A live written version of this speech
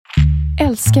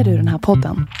Älskar du den här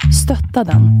podden? Stötta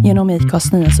den genom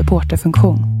IKAs nya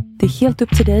supporterfunktion. Det är helt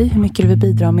upp till dig hur mycket du vill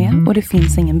bidra med och det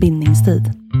finns ingen bindningstid.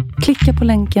 Klicka på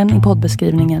länken i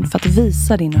poddbeskrivningen för att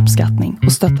visa din uppskattning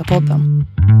och stötta podden.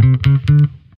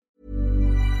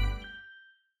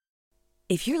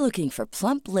 If you're looking for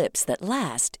plump lips that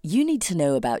last, you need to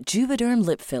know about Juvederm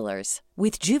lip fillers.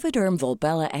 With Juvederm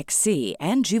Volbella XC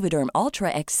and Juvederm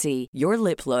Ultra XC, your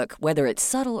lip look, whether it's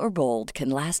subtle or bold, can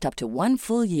last up to 1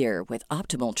 full year with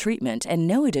optimal treatment and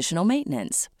no additional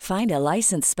maintenance. Find a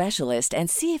licensed specialist and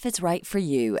see if it's right for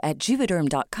you at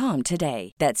Juvederm.com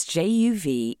today. That's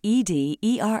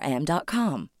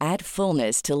JUVEDERM.com. Add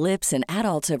fullness to lips in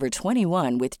adults over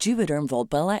 21 with Juvederm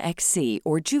Volbella XC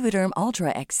or Juvederm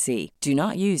Ultra XC. Do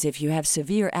not use if you have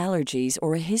severe allergies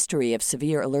or a history of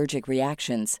severe allergic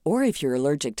reactions, or if you're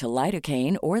allergic to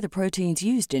lidocaine or the proteins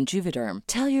used in Juvederm.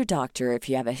 Tell your doctor if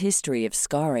you have a history of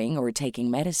scarring or taking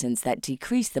medicines that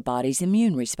decrease the body's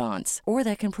immune response or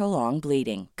that can prolong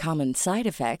bleeding. Common side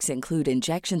effects include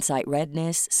injection site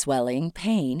redness, swelling,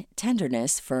 pain,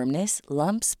 tenderness, firmness,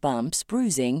 lumps, bumps,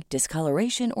 bruising,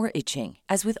 discoloration, or itching.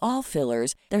 As with all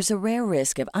fillers, there's a rare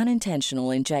risk of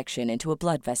unintentional injection into a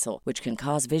blood vessel, which can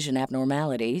cause vision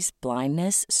abnormalities,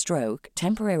 blindness, stroke,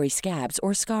 temporary scabs,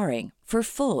 or scarring. For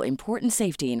full, important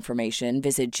safety information,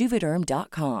 visit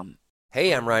Juvederm.com.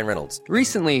 Hey, I'm Ryan Reynolds.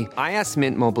 Recently, I asked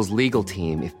Mint Mobile's legal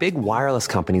team if big wireless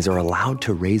companies are allowed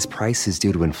to raise prices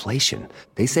due to inflation.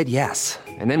 They said yes.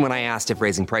 And then when I asked if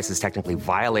raising prices technically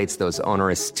violates those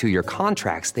onerous two-year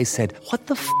contracts, they said, "What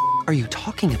the f*** are you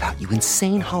talking about, you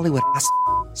insane Hollywood ass?"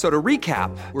 So to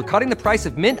recap, we're cutting the price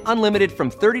of Mint Unlimited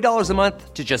from $30 a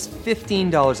month to just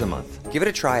 $15 a month. Give it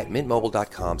a try at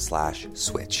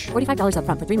mintmobile.com/switch. $45 up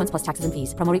front for 3 months plus taxes and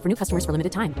fees. Promo rate for new customers for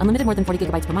limited time. Unlimited more than 40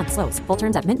 gigabytes per month. Slows full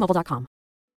terms at mintmobile.com.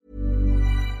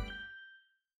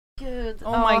 Gud,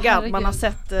 oh my god, man har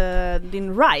sett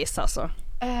din Rise alltså.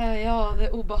 Ja, det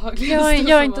är obehagligt.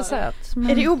 Jag har inte sett. Men...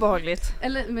 Är det obehagligt?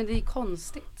 Men det är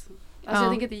konstigt. Alltså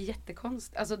jag tänker att det är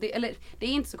jättekonstigt. Alltså det är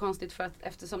inte så konstigt för att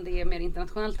eftersom det är mer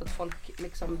internationellt att folk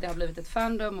liksom, det har blivit ett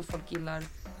fandom och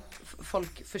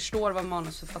folk förstår vad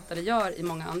manusförfattare gör i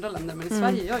många andra länder, men i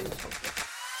Sverige gör ju inte folk det.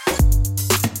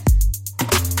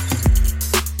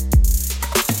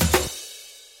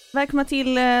 Välkomna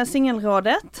till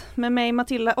Singelrådet med mig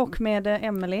Matilda och med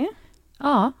Emily.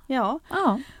 Ja.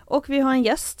 Och vi har en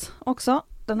gäst också.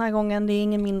 Den här gången det är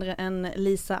ingen mindre än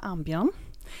Lisa Ambjörn,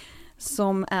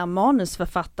 som är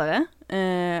manusförfattare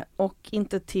och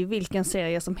inte till vilken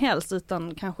serie som helst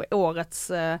utan kanske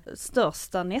årets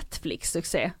största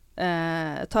Netflix-succé.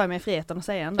 Tar jag mig friheten att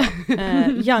säga ändå.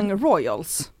 Young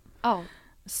Royals.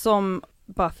 Som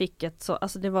bara fick ett så,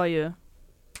 alltså det var ju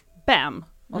bam.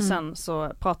 Och sen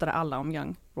så pratade alla om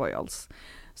Young Royals.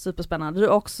 Superspännande. Du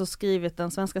har också skrivit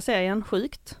den svenska serien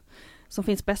Sjukt som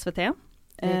finns på SVT. Det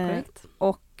är korrekt.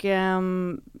 Och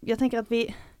jag tänker att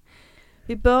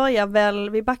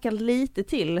vi backar lite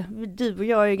till. Du och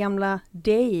jag är ju gamla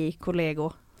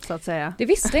DI-kollegor så att säga. Det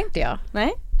visste inte jag.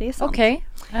 Nej, det är sant. Okej.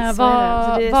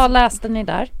 Vad läste ni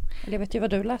där? Jag vet ju vad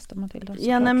du läste, Matilda.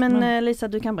 Ja, nej, men Lisa,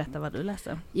 du kan berätta vad du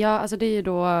läste. Ja, alltså det är ju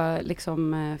då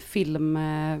liksom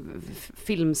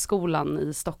filmskolan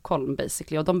i Stockholm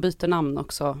basically. Och de byter namn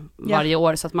också varje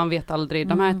år så att man vet aldrig.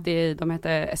 De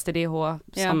heter STDH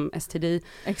som STD.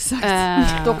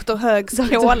 Exakt. Dr. Högs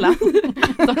Cola.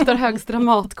 Dr. Högs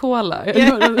Dramatkola.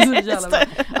 Ja, men de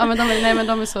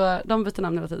byter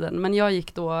namn hela tiden. Men jag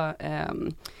gick då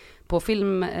på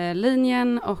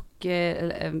filmlinjen och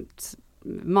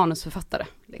manusförfattare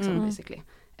liksom, basically.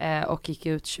 Och gick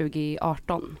ut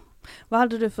 2018. Vad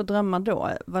hade du för drömmar då?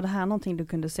 Var det här någonting du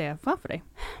kunde se framför dig?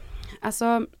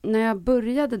 Alltså när jag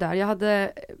började där,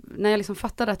 när jag liksom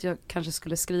fattade att jag kanske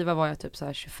skulle skriva var jag typ så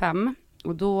här 25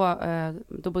 och då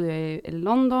bodde jag i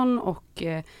London och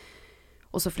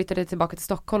så flyttade jag tillbaka till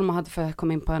Stockholm och hade för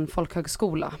komma in på en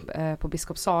folkhögskola på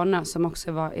Biskopsarne som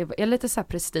också är lite så här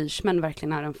prestige men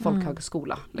verkligen är en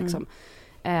folkhögskola liksom.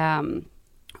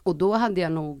 Och då hade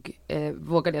jag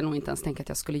vågade jag nog inte ens tänka att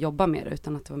jag skulle jobba med det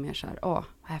utan att det var mer så här, vad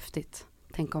häftigt.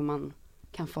 Tänk om man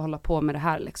kan få hålla på med det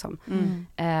här liksom.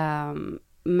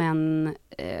 Men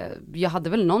jag hade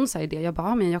väl någon så idé. Jag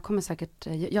bara, men jag kommer säkert,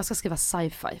 jag ska skriva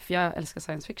sci-fi för jag älskar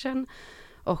science fiction.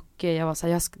 Och jag var så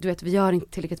här, du vet, vi gör inte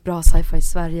tillräckligt bra sci-fi i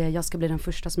Sverige. Jag ska bli den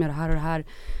första som gör det här och det här.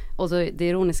 Och så, det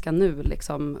ironiska nu,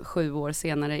 liksom 7 år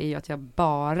senare, är ju att jag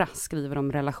bara skriver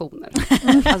om relationer.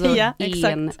 Alltså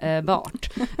enbart.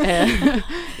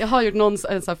 Jag har gjort en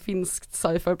så här finskt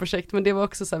sci-fi-projekt, men det var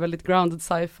också så här väldigt grounded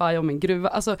sci-fi om en gruva.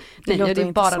 Alltså, det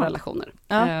är bara relationer.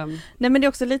 Ja. Nej, men det är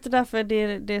också lite därför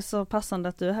det är så passande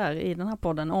att du är här i den här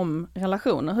podden om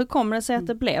relationer. Hur kommer det sig att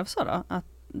det blev så då? Att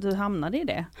du hamnade i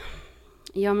det?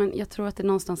 Ja, men jag tror att det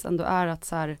någonstans ändå är att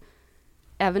så här,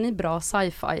 även i bra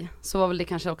sci-fi så var väl det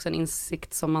kanske också en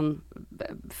insikt som man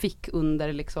fick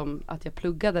under liksom att jag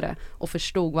pluggade det och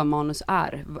förstod vad manus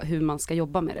är, hur man ska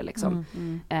jobba med det liksom.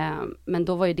 Men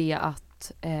då var ju det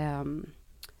att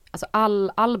alltså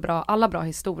alla bra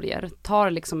historier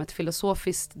tar liksom ett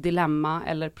filosofiskt dilemma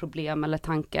eller problem eller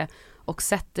tanke och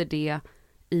sätter det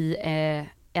i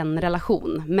en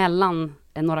relation mellan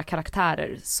några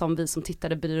karaktärer som vi som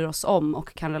tittare bryr oss om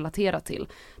och kan relatera till.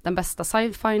 Den bästa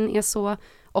sci-fi är så,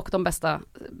 och de bästa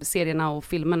serierna och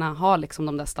filmerna har liksom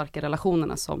de där starka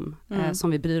relationerna som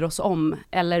vi bryr oss om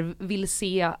eller vill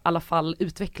se i alla fall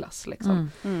utvecklas liksom.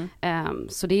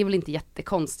 Så det är väl inte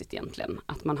jättekonstigt egentligen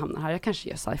att man hamnar här. Jag kanske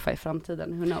gör sci-fi i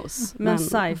framtiden, who knows. Men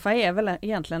sci-fi är väl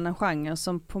egentligen en genre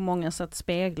som på många sätt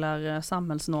speglar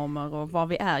samhällsnormer och vad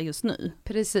vi är just nu.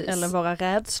 Precis. Eller våra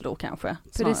rädslor kanske.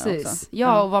 Precis.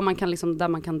 Ja, och vad man kan liksom, där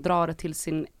man kan dra det till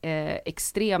sin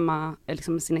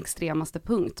sin extremaste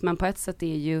punkt. Men på ett sätt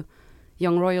är ju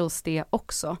Young Royals det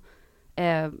också.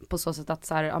 På så sätt att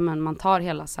så här, ja, men man tar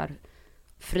hela så här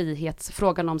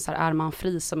frihetsfrågan om så här, är man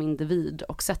fri som individ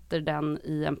och sätter den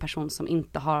i en person som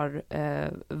inte har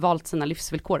valt sina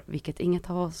livsvillkor, vilket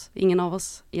ingen av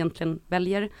oss egentligen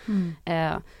väljer.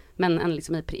 Men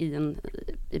liksom i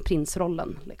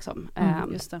prinsrollen liksom.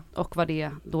 Just det. Och vad det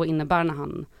då innebär när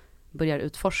han börjar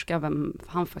utforska vem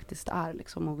han faktiskt är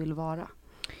liksom, och vill vara.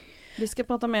 Vi ska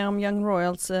prata mer om Young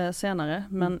Royals senare,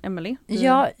 men Emily?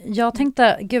 Ja, jag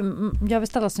tänkte, gud, jag vill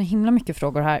ställa så himla mycket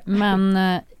frågor här, men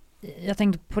jag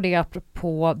tänkte på det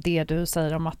apropå det du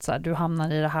säger om att så här, du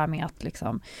hamnar i det här med att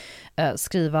liksom,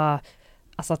 skriva,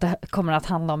 alltså att det kommer att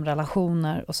handla om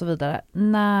relationer och så vidare.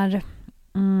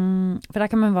 För där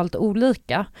kan man vara lite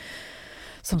olika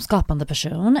som skapande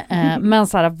person, men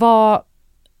så här,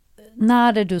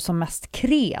 när är du som mest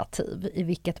kreativ? I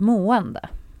vilket mående?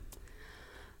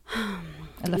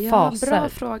 Eller faser? Bra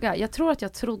fråga. Jag tror att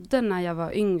jag trodde när jag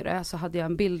var yngre så hade jag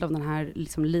en bild av den här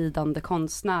liksom lidande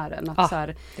konstnären. Att så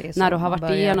här, när du har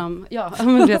varit igenom... Ja,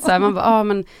 men du vet så här, man bara,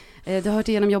 men du har varit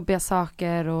igenom jobbiga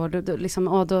saker och du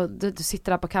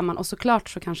sitter där på kammaren. Och såklart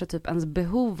så kanske typ ens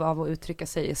behov av att uttrycka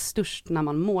sig är störst när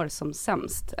man mår som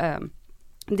sämst.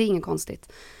 Det är inget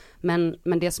konstigt. Men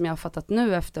det som jag har fattat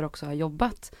nu efter också har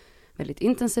jobbat väldigt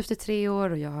intensivt i 3 år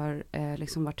och jag har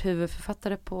liksom varit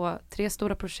huvudförfattare på 3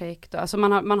 stora projekt. Alltså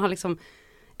man har liksom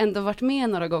ändå varit med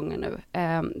några gånger nu.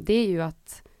 Det är ju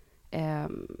att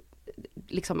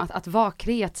liksom att vara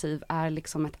kreativ är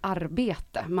liksom ett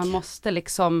arbete. Man måste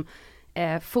liksom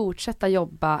fortsätta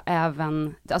jobba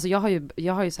även, alltså jag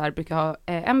har ju så här, brukar ha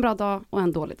en bra dag och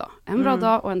en dålig dag. En bra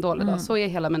dag och en dålig dag. Så är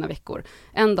hela mina veckor.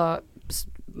 En dag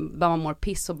bara man mår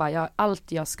piss och bara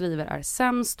allt jag skriver är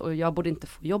sämst och jag borde inte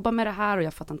få jobba med det här och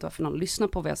jag fattar inte varför någon lyssnar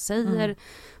på vad jag säger.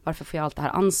 Varför får jag allt det här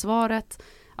ansvaret?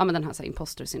 Ja, men den här, så här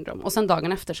imposter syndrom. Och sen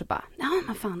dagen efter så bara, ja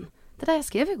men fan, det där jag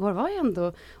skrev igår var ju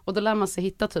ändå... Och då lär man sig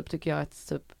hitta tycker jag,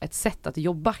 ett sätt att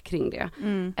jobba kring det.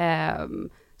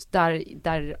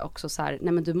 Där också så här,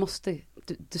 nej men du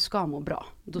ska må bra.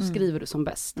 Då skriver du som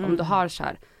bäst. Om du har så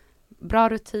här bra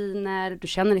rutiner, du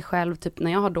känner dig själv, typ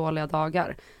när jag har dåliga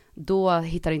dagar, då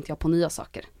hittar inte jag på nya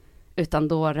saker. Utan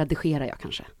då redigerar jag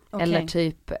kanske. Okay. Eller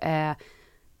typ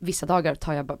vissa dagar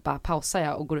tar jag bara pausar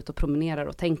jag och går ut och promenerar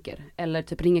och tänker. Eller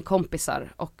typ ringer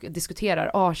kompisar och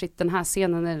diskuterar. Shit, den här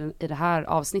scenen i det här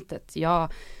avsnittet.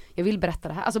 Jag vill berätta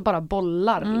det här. Alltså bara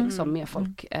bollar liksom med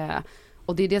folk.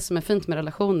 Och det är det som är fint med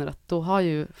relationer. Att då har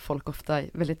ju folk ofta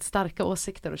väldigt starka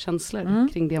åsikter och känslor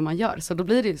kring det man gör. Så då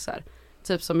blir det ju så här.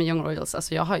 Typ som i Young Royals.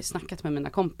 Alltså jag har ju snackat med mina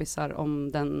kompisar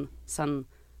om den sen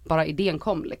bara idén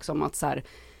kom liksom. Att så här,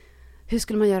 hur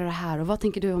skulle man göra det här och vad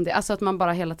tänker du om det? Alltså att man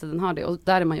bara hela tiden har det och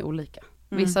där är man ju olika.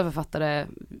 Vissa författare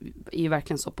är ju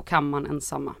verkligen så på kammaren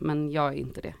ensamma, men jag är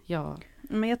inte det.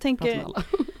 Men jag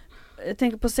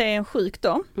tänker på serien Sjuk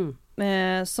då,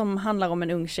 som handlar om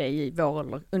en ung tjej i vår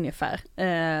ålder ungefär,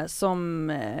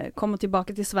 som kommer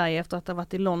tillbaka till Sverige efter att ha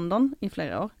varit i London i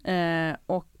flera år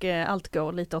och allt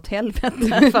går lite åt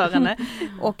helvete för henne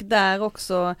och där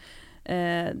också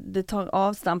det tar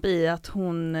avstamp i att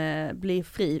hon blir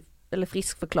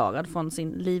friskförklarad från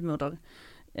sin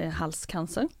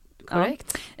livmoderhalscancer.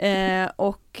 Korrekt. Ja.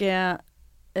 Och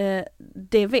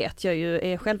det vet jag ju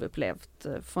är självupplevt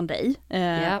från dig.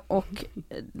 Och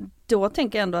då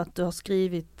tänker jag ändå att du har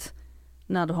skrivit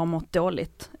när du har mått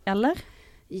dåligt, eller?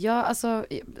 Ja, alltså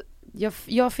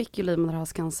jag fick ju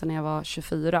livmoderhalscancer när jag var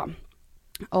 24.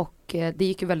 Och det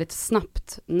gick ju väldigt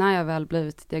snabbt när jag väl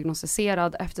blivit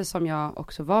diagnostiserad, eftersom jag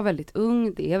också var väldigt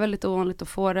ung. Det är väldigt ovanligt att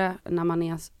få det när man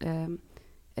är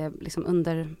liksom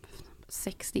under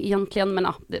 60 egentligen, men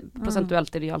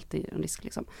procentuellt är det ju alltid en risk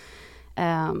liksom.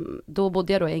 Då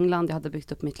bodde jag då i England, jag hade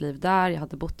byggt upp mitt liv där, jag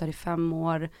hade bott där i 5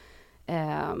 år.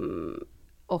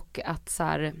 Och att så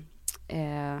här,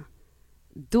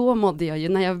 då mådde jag ju,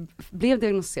 när jag blev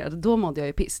diagnostiserad, då mådde jag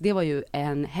ju piss. Det var ju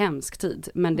en hemsk tid,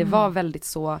 men det var väldigt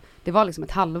så, det var liksom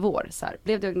ett halvår så här.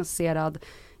 Blev diagnostiserad,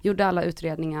 gjorde alla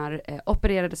utredningar,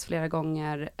 opererades flera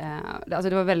gånger, alltså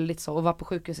det var väldigt så, och var på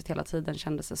sjukhuset hela tiden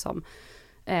kändes det som.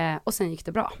 Och sen gick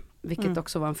det bra, vilket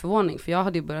också var en förvåning, för jag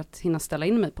hade ju börjat hinna ställa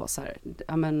in mig på så här,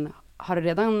 ja men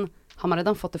har man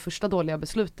redan fått det första dåliga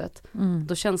beslutet,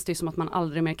 då känns det ju som att man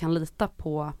aldrig mer kan lita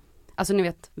på, alltså ni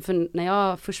vet, för när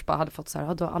jag först bara hade fått så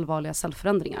här, då allvarliga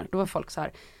cellförändringar, då var folk så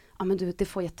här, ja men du, det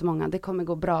får jättemånga, det kommer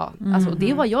gå bra. Alltså, och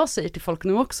det är vad jag säger till folk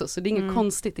nu också, så det är inget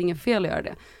konstigt, inget fel att göra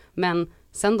det. Men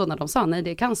sen då när de sa, nej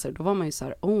det är cancer, då var man ju så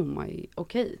här,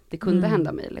 okej, det kunde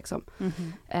hända mig liksom.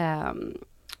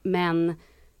 Men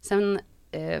sen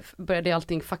började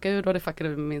allting fucka ur, och det fuckade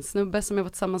ur med min snubbe som jag var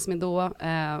tillsammans med då.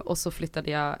 Och så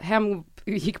flyttade jag hem,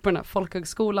 gick på den här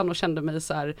folkhögskolan och kände mig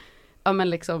så här, ja men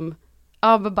liksom,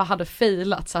 bara hade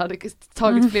failat, så hade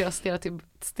tagit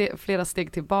flera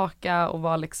steg tillbaka och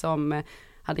var liksom,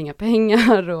 hade inga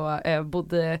pengar och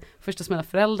bodde först hos mina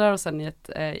föräldrar och sen i ett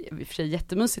i och för sig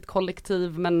jättemysigt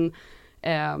kollektiv, men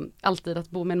alltid att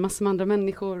bo med en massa andra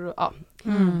människor och,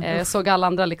 jag såg alla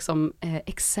andra liksom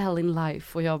excel in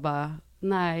life, och jag bara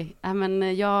nej,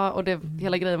 men jag, och det,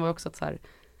 hela grejen var också att så här,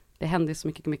 det hände så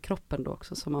mycket med kroppen då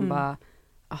också, så man bara,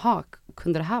 aha,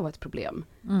 kunde det här vara ett problem?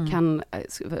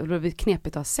 Det blir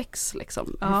knepigt att ha sex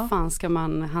liksom. Hur fan ska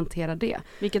man hantera det?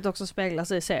 Vilket också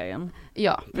speglas i serien.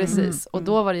 Ja, precis. Och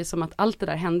då var det ju som att allt det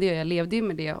där hände och jag levde ju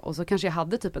med det, och så kanske jag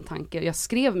hade typ en tanke. Jag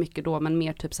skrev mycket då, men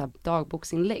mer typ så här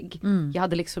dagboksinlägg. Jag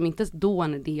hade liksom inte då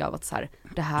en idé av att så här,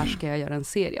 det här ska jag göra en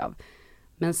serie av.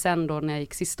 Men sen då när jag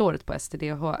gick sista året på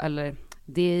STDH, eller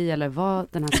DI, eller vad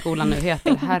den här skolan nu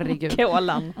heter, herregud.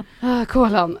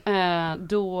 Kolan.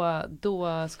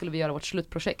 Då skulle vi göra vårt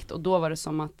slutprojekt, och då var det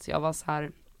som att jag var så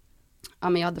här, ja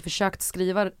men jag hade försökt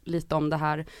skriva lite om det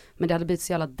här, men det hade blivit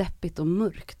så jävla deppigt och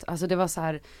mörkt. Alltså det var så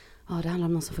här, det handlar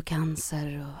om någon som får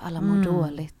cancer och alla mår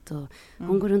dåligt och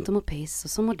hon går runt och mår piss och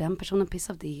så mår den personen piss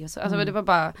av det. Och så. Alltså det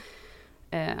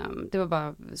var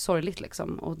bara sorgligt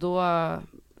liksom, och då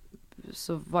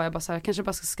så var jag bara så här, jag kanske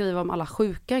bara ska skriva om alla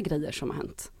sjuka grejer som har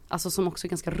hänt. Alltså som också är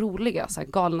ganska roliga, så här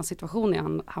galna situationer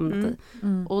jag hamnat i.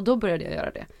 Och då började jag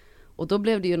göra det. Och då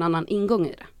blev det ju en annan ingång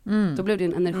i det. Då blev det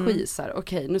en energi så här,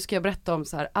 okej, nu ska jag berätta om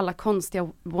så här alla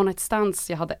konstiga one night stands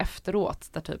jag hade efteråt,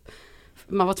 där typ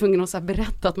man var tvungen att så här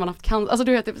berätta att man haft cancer. Alltså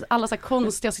du vet, alla så här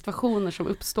konstiga situationer som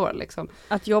uppstår liksom.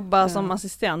 Att jobba som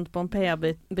assistent på en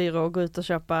PR-byrå och gå ut och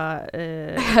köpa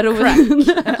heroin.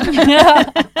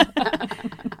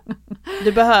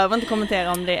 Du behöver inte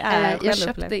kommentera om det är jag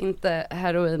köpte inte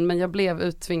heroin, men jag blev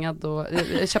uttvingad och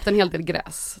jag köpte en hel del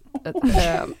gräs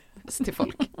till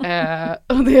folk.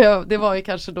 Och det var ju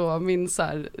kanske då min så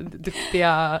här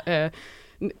duktiga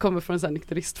kommer från en sån här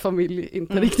nykteristfamilj,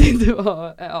 inte riktigt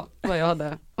vad jag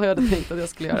hade tänkt att jag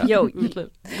skulle göra i mitt liv.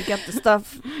 You got the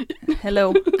stuff.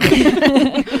 Hello.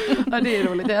 Ja, det är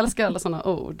roligt. Jag älskar alla sådana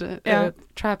ord.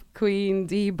 Trap queen,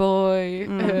 D-boy,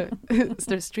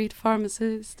 there's street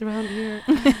pharmacist around here.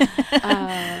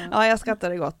 Ja, jag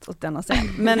skrattade gott åt denna scen.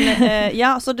 Men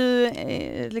så du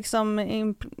liksom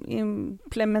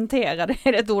implementerade,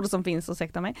 är det ett ord som finns,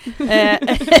 ursäkta mig,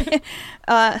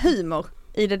 humor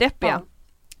i det deppiga.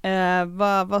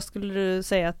 Vad skulle du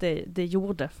säga att det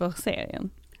gjorde för serien?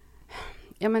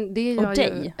 Ja, men det och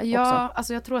dig ju,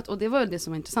 alltså jag tror att, och det var ju det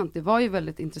som var intressant. Det var ju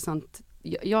väldigt intressant.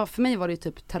 För mig var det ju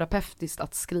typ terapeutiskt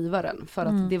att skriva den, för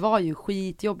att det var ju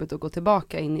skitjobbigt att gå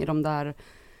tillbaka in i de där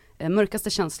mörkaste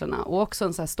känslorna, och också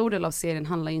en så här stor del av serien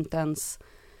handlar ju inte ens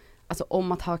alltså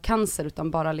om att ha cancer,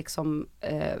 utan bara liksom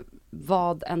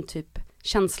vad en typ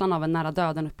känslan av en nära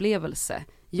döden upplevelse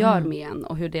gör med en,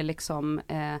 och hur det liksom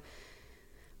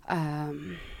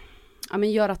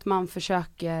men gör att man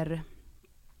försöker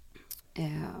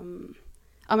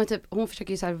men typ, hon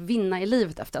försöker ju så här vinna i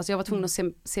livet efter. Alltså jag var tvungen att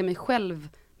se mig själv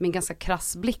med en ganska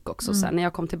krass blick också. Så här, när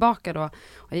jag kom tillbaka då,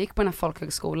 och jag gick på den här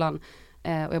folkhögskolan,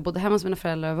 och jag bodde hemma hos mina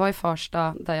föräldrar, var i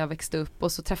Farsta där jag växte upp,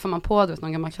 och så träffar man på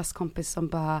någon gammal klasskompis som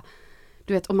bara,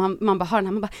 du vet, och man bara har den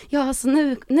här, man bara, ja alltså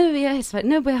nu är jag i Sverige,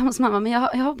 nu bor jag hemma hos mamma, men jag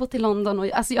har bott i London,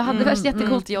 och alltså jag hade värst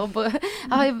jättecoolt jobb, och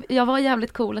jag var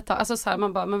jävligt cool ett tag, alltså så här,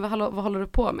 man bara, men vad håller du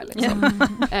på med liksom?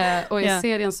 Och i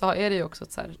serien så är det ju också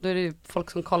så här, då är det ju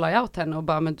folk som kollar out henne och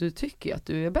bara, men du tycker ju att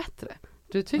du är bättre,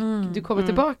 du kommer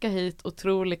tillbaka hit och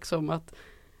tror liksom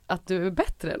att du är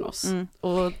bättre än oss.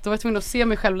 Och då var jag tvungen att se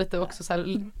mig själv lite också så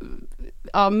här,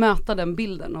 möta den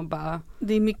bilden och bara...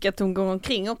 Det är mycket att hon går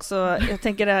omkring också. Jag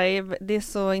tänker det är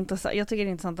så intressant. Jag tycker det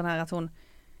är intressant den här att hon...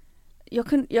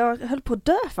 Jag höll på att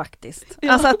dö faktiskt.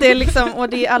 Ja. Alltså att det är liksom, och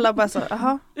det är alla bara så,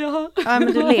 ja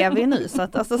men du lever ju nu. Så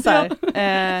att, alltså så här,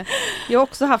 jag har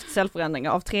också haft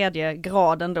cellförändringar av 3:e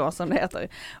graden då som det heter.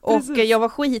 Och jag var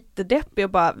skitdeppig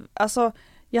och bara, alltså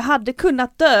jag hade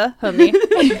kunnat dö, hörni,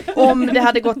 om det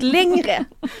hade gått längre.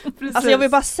 Precis. Alltså jag vill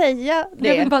bara säga det.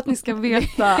 Jag vill bara att ni ska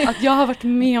veta att jag har varit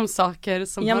med om saker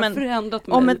som har förändrat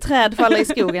mig. Om ett träd faller i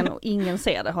skogen och ingen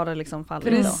ser det, har det liksom fallit.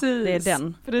 Precis. Då. Det är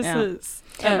den. Precis.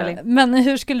 Ja. Men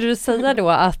hur skulle du säga då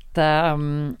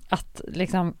att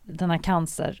liksom den här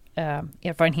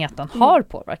cancererfarenheten har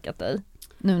påverkat dig?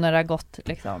 Nu när det har gått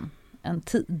liksom en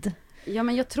tid. Ja,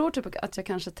 men jag tror typ att jag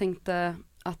kanske tänkte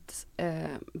att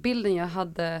bilden jag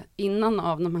hade innan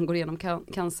av när man går igenom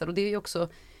cancer, och det är ju också,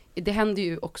 det hände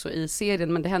ju också i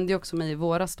serien, men det hände ju också mig i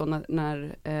våras då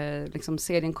när liksom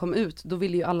serien kom ut, då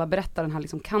ville ju alla berätta den här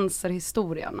liksom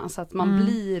cancerhistorien, alltså att man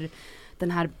blir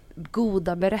den här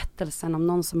goda berättelsen om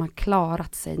någon som har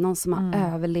klarat sig, någon som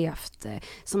har överlevt,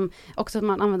 som också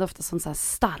man använder ofta som så här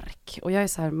stark, och jag är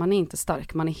så här, man är inte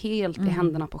stark, man är helt i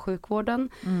händerna på sjukvården,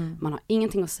 man har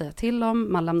ingenting att säga till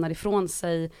om, man lämnar ifrån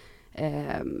sig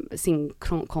sin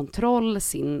kontroll,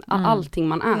 allting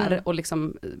man är, och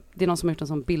liksom, det är någon som har gjort en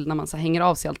sån bild när man så här hänger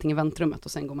av sig allting i väntrummet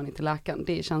och sen går man in till läkaren,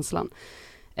 det är känslan.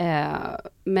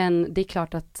 Men det är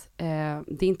klart att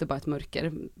det är inte bara ett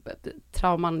mörker.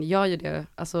 Trauman gör ju det,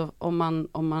 alltså om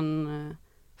man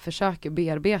försöker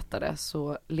bearbeta det,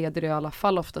 så leder det i alla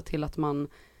fall ofta till att man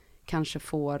kanske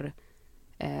får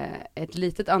ett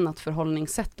litet annat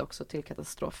förhållningssätt också till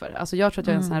katastrofer. Alltså jag tror att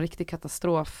jag är en sån här riktig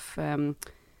katastrof.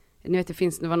 Ni vet,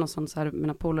 det var någon sån så här,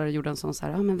 mina polare gjorde en sån så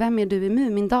här, men vem är du i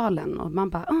Mumindalen? Och man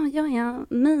bara, jag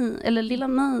är mig, eller lilla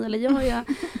mig, eller jag är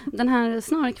den här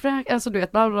snarkfräk, alltså du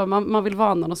vet, man vill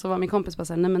vara någon, och så var min kompis bara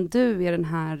så här, nej men du är den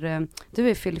här, du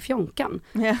är Filifjonkan.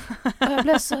 Yeah. Och jag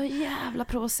blev så jävla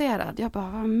provocerad. Jag bara,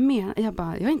 vad menar? Jag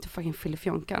är inte fucking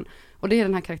Filifjonkan. Och det är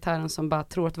den här karaktären som bara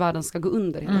tror att världen ska gå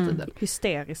under hela tiden.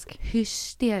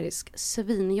 Hysterisk,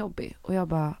 svinjobbig. Och jag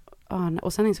bara,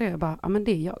 och sen insåg jag bara, men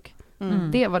det är jag.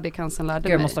 Det var det cancern lärde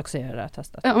mig. Jag måste också göra det här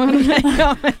testet. Men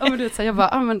du vet, så här, jag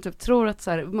bara, men typ, tror att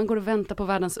så här, man går och väntar på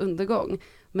världens undergång.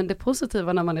 Men det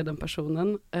positiva när man är den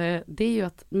personen, det är ju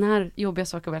att när jobbiga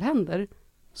saker väl händer,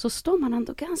 så står man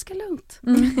ändå ganska lugnt.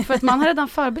 För att man har redan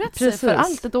förberett sig för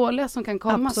allt det dåliga som kan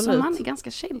komma. Absolut. Så man är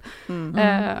ganska chill.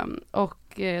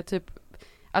 Typ,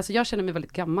 alltså jag känner mig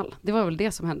väldigt gammal. Det var väl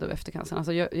det som hände efter cancern.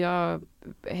 Alltså jag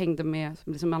hängde med,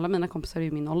 liksom alla mina kompisar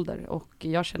i min ålder, och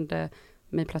jag kände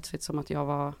mig plötsligt som att jag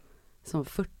var som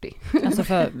 40. Alltså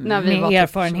för när vi med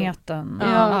erfarenheten.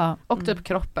 Och typ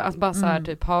kroppen. Att bara så här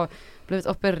typ ha blivit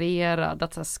opererad,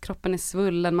 att så här, kroppen är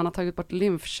svullen, man har tagit bort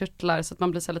lymfkörtlar så att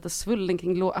man blir så här, lite svullen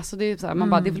kring alltså det är så här, man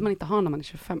bara, det vill man inte ha när man är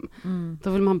 25. Då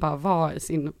vill man bara vara i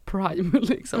sin prime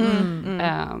liksom.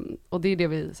 Och det är det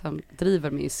vi så här,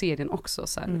 driver med i serien också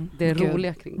så här, det är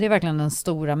roliga kring. Det är verkligen den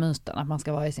stora myten att man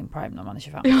ska vara i sin prime när man är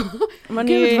 25. Man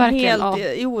är ju helt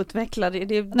outvecklad.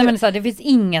 Nej, men så här, det finns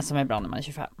inget som är bra när man är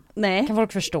 25. Nej. Kan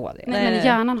folk förstå det? Nej, men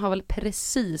hjärnan har väl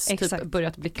precis typ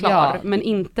börjat bli klar, men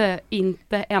inte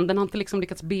än. Den har inte liksom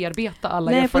lyckats bearbeta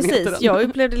alla erfarenheter. Precis. Jag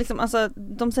upplevde liksom, alltså,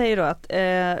 de säger då att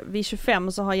vid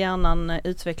 25 så har hjärnan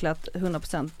utvecklat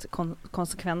 100%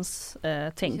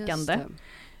 konsekvenstänkande.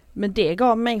 Men det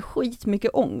gav mig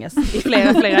skitmycket ångest i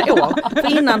flera år.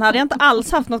 För innan hade jag inte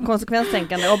alls haft något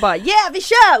konsekvenstänkande och bara, vi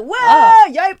kör!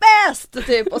 Wow, jag är bäst!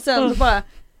 Typ. Och sen så bara,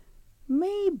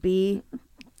 maybe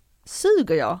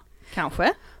suger jag.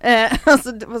 Kanske.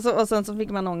 Och sen så fick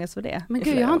man ångest för det. Men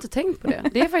gud, jag har inte tänkt på det.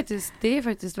 Det är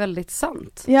faktiskt väldigt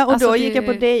sant. Ja, och alltså då gick jag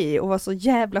på DI och var så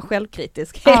jävla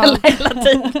självkritisk hela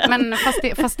tiden. Men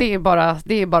fast det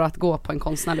är bara att gå på en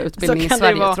konstnärlig utbildning i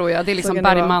Sverige, tror jag. Det är liksom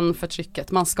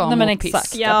Bergman-förtrycket. Man ska må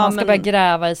pisk. Ja, man ska börja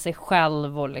gräva i sig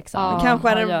själv och liksom. Kanske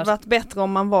hade det varit bättre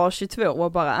om man var 22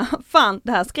 och bara, fan,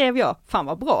 det här skrev jag. Fan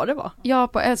vad bra det var. Ja,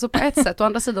 på ett sätt. Å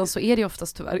andra sidan så är det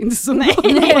oftast tyvärr inte så bra. Usch,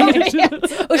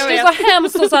 det är så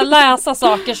hemskt att så läsa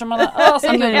saker som man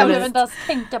jag behöver inte ens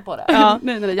tänka på det. Ja.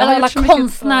 Alla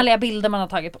konstnärliga bilder man har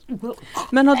tagit på.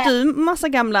 Men har du massa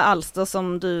gamla alster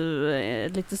som du,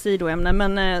 lite sidoämne,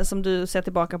 men som du ser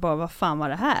tillbaka på, vad fan var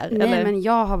det här? Nej, eller? Men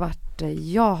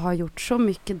jag har gjort så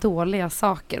mycket dåliga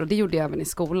saker, och det gjorde jag även i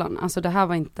skolan. Alltså det här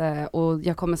var inte, och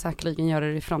jag kommer säkerligen göra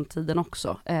det i framtiden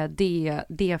också.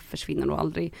 Det försvinner nog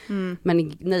aldrig.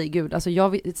 Men nej gud, alltså jag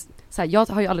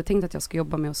har ju aldrig tänkt att jag ska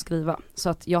jobba med att skriva. Så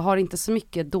att jag har inte så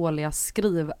mycket dåliga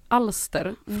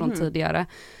skrivalster från tidigare.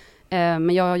 Men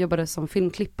jag jobbade som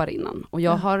filmklippare innan. Och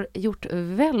jag har gjort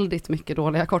väldigt mycket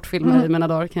dåliga kortfilmer i mina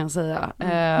dagar kan jag säga.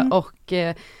 Och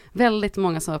väldigt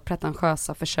många så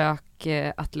pretentiösa försök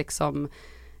att liksom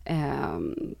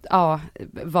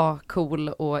vara cool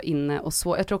och inne och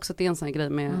så. Jag tror också att det är en sån här grej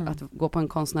med att gå på en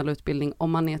konstnärlig utbildning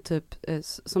om man är typ,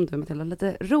 som du Matilda,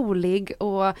 lite rolig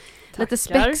och lite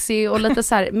spexig och lite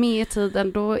så här med i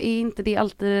tiden, då är inte det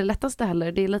alltid det lättaste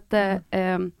heller. Det är lite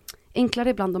enklare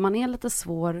ibland om man är lite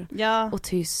svår och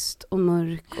tyst och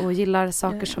mörk och gillar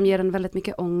saker som ger en väldigt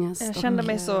mycket ångest. Jag kände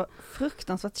mig så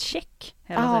fruktansvärt check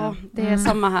hela tiden. Det är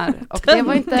samma här. Och det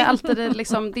var inte alltid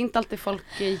liksom, det är inte alltid folk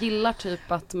gillar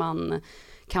typ att man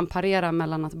kan parera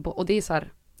mellan och det är så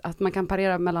här att man kan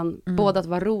parera mellan både att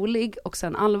vara rolig och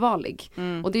sen allvarlig.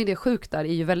 Och det är det sjukt där,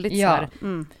 är ju väldigt så här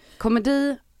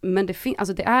komedi. Men det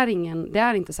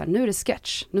är inte så här, nu är det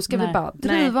sketch. Nu ska vi bara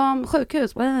driva om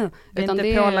sjukhus. Det är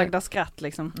inte pålagda skratt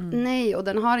liksom. Nej, och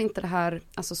den har inte det här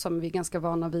alltså, som vi är ganska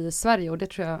vana vid i Sverige. Och det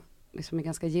tror jag liksom är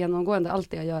ganska genomgående.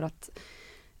 Allt det jag gör att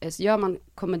gör man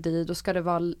komedi, då ska det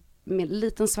vara med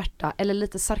liten svärta eller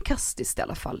lite sarkastiskt i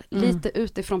alla fall. Lite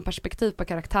utifrån perspektiv på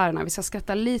karaktärerna. Vi ska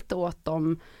skratta lite åt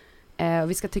dem.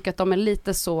 Vi ska tycka att de är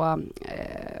lite så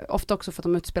ofta också för att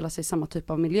de utspelar sig i samma typ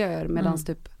av miljöer. Medan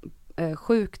typ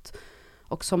Sjukt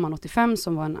och Sommaren 85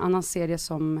 som var en annan serie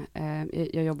som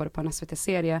jag jobbade på, en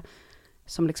SVT-serie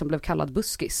som liksom blev kallad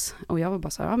Buskis. Och jag var bara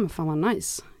så här, men fan vad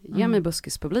nice. Ge mig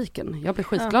Buskis-publiken. Jag blir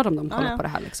skitglad om de kollar på det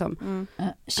här liksom.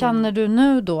 Känner du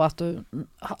nu då att du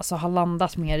alltså, har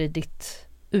landat mer i ditt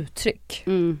uttryck?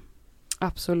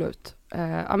 Absolut.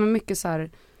 Men mycket så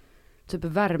här typ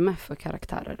värme för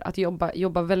karaktärer. Att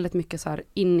jobba väldigt mycket så här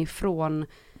inifrån.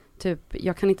 Typ,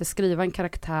 jag kan inte skriva en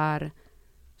karaktär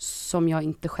som jag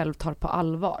inte själv tar på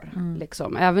allvar.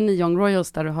 Liksom. Även i Young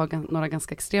Royals där du har några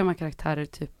ganska extrema karaktärer,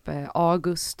 typ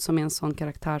August som är en sån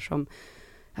karaktär som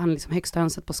han är liksom högsta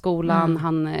hönset på skolan.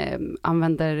 Han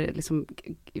använder liksom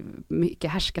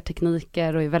mycket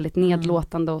härskartekniker och är väldigt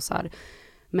nedlåtande och så här.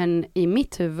 Men i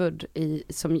mitt huvud,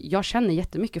 som jag känner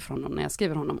jättemycket från honom när jag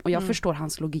skriver honom, och jag förstår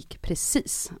hans logik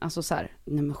precis. Alltså så här,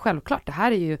 nej men självklart, det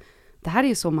här är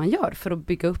ju så man gör för att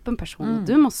bygga upp en person.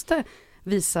 Du måste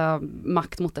visa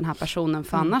makt mot den här personen,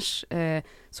 för annars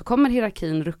så kommer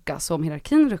hierarkin ruckas, och om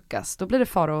hierarkin ruckas då blir det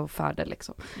fara och färde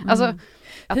liksom. Alltså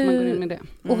att man går in i det.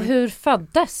 Och hur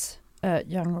föddes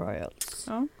Young Royals?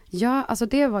 Ja, alltså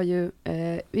det var ju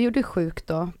vi gjorde Sjukt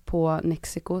då på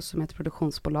Nexico som är ett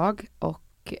produktionsbolag,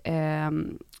 och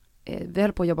vi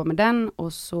höll på att jobba med den,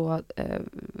 och så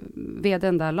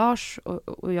vdn där Lars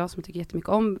och jag som jag tycker jättemycket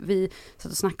om, vi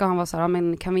satt och snackade och han var så här,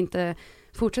 men kan vi inte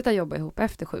fortsätta jobba ihop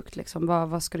efter Sjukt liksom,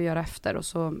 vad ska du göra efter? Och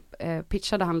så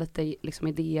pitchade han lite liksom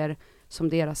idéer som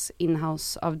deras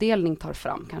inhouse-avdelning tar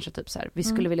fram, kanske typ så här, vi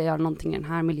skulle vilja göra någonting i den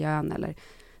här miljön, eller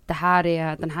det här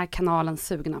är den här kanalen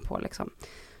sugna på liksom.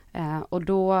 Och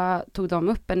då tog de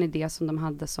upp en idé som de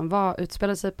hade som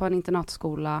utspelade sig på en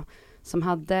internatskola som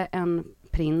hade en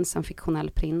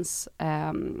fiktionell prins,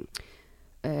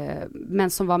 men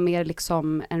som var mer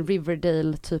liksom en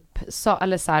Riverdale typ,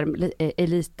 eller så här,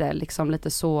 lite liksom lite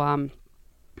så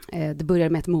det börjar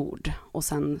med ett mord och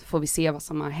sen får vi se vad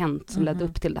som har hänt som ledde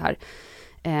upp till det här,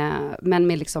 men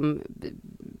med liksom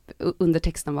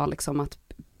undertexten var liksom att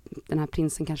den här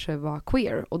prinsen kanske var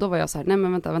queer, och då var jag så här, nej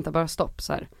men vänta bara stopp,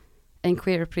 så här, en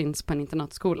queer prins på en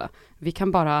internatskola, vi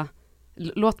kan bara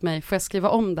får jag skriva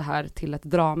om det här till ett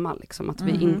drama liksom, att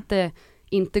vi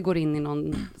inte går in i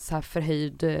någon så här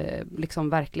förhöjd liksom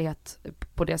verklighet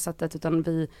på det sättet,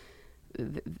 utan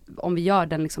om vi gör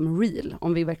den liksom real,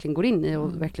 om vi verkligen går in i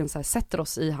och verkligen så här sätter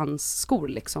oss i hans skor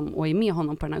liksom, och är med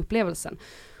honom på den här upplevelsen.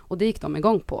 Och det gick de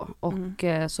igång på, och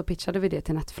så pitchade vi det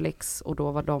till Netflix, och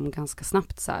då var de ganska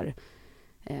snabbt så här,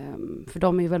 för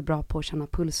de är ju väl bra på att känna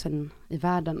pulsen i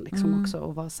världen liksom också,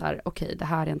 och vara så här, okej, det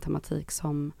här är en tematik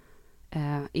som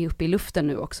är uppe i luften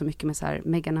nu också, mycket med så här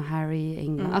Meghan och Harry,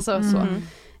 England, alltså så.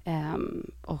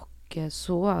 Och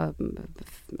så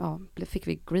fick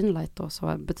vi greenlight då,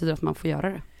 så betyder att man får göra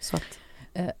det. Så att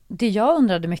det jag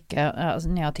undrade mycket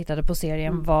när jag tittade på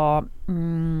serien var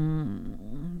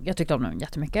jag tyckte om den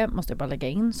jättemycket, måste jag bara lägga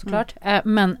in såklart,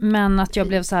 men att jag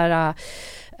blev så här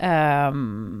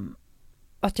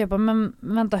att jag bara, men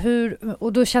vänta, hur,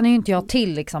 och då känner ju inte jag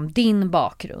till liksom din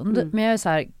bakgrund, men jag är så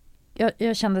här,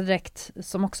 jag kände direkt,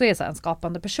 som också är så här en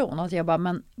skapande person, att jag bara,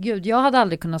 men gud, jag hade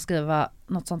aldrig kunnat skriva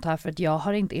något sånt här, för att jag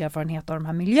har inte erfarenhet av de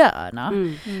här miljöerna.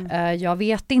 Jag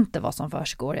vet inte vad som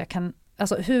försiggår. Jag kan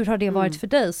alltså hur har det varit för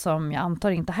dig som jag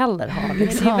antar inte heller har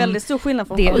liksom, det är väldigt stor skillnad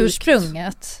från det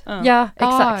ursprunget. Ja,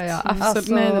 exakt. Ja, absolut.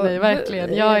 Alltså, nej, verkligen.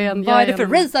 Vad är det för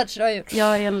research du har gjort?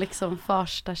 Jag är en liksom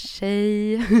första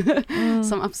tjej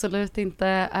som absolut inte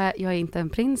jag är inte en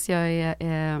prins, jag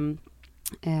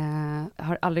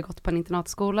har aldrig gått på en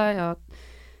internatskola, jag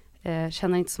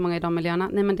känner inte så många i de miljöerna.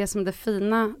 Nej, men det som det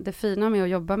fina med att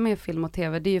jobba med film och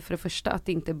tv, det är ju för det första att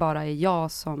det inte bara är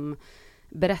jag som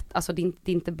berättar, alltså det är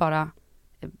inte bara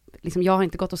liksom, jag har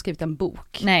inte gått och skrivit en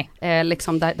bok. Nej.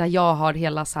 Liksom där jag har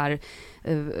hela så här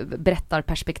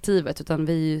berättarperspektivet, utan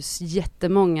vi är ju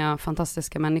jättemånga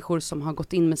fantastiska människor som har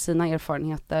gått in med sina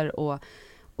erfarenheter och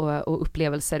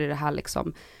upplevelser i det här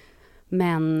liksom.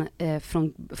 Men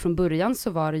från början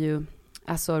så var det ju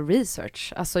alltså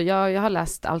research. Alltså jag har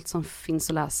läst allt som finns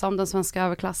att läsa om den svenska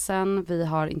överklassen. Vi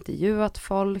har intervjuat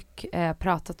folk,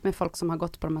 pratat med folk som har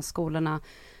gått på de här skolorna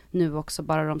nu också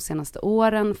bara de senaste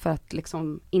åren, för att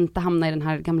liksom inte hamna i den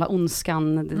här gamla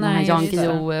ondskan, den här Jan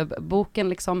Guillou-boken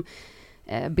liksom.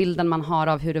 Bilden man har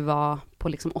av hur det var på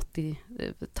liksom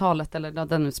 80-talet, eller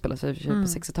den utspelar sig på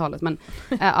 60-talet, men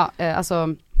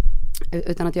alltså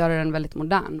utan att göra den väldigt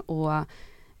modern. Och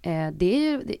det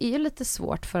är ju lite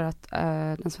svårt, för att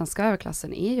den svenska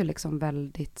överklassen är ju liksom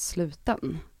väldigt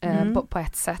sluten på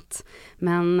ett sätt.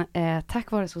 Men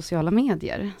tack vare sociala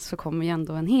medier så kommer ju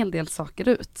ändå en hel del saker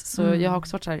ut. Så jag har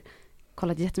också varit så här,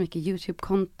 kollat jättemycket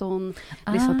YouTube-konton,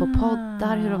 lyssnat på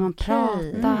poddar, hur man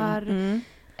pratar.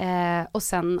 Och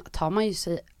sen tar man ju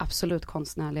sig absolut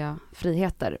konstnärliga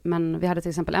friheter. Men vi hade till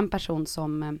exempel en person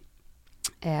som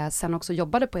sen också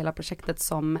jobbade på hela projektet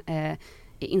som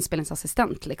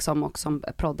inspelningsassistent liksom, och som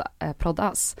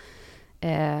proddas.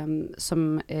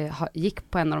 Som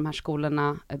gick på en av de här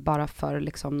skolorna bara för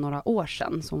liksom några år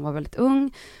sedan. Så hon var väldigt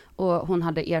ung och hon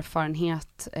hade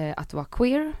erfarenhet att vara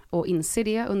queer och inse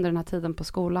det under den här tiden på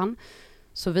skolan.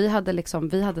 Så vi hade så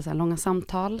här långa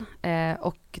samtal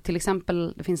och till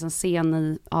exempel det finns en scen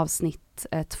i avsnitt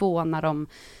 2 när de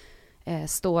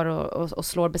står och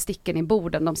slår besticken i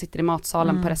borden. De sitter i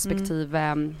matsalen på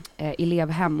respektive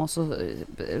elevhem och så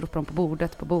ropar de på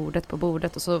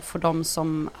bordet och så får de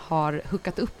som har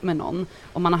hookat upp med någon,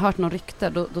 om man har hört någon rykte,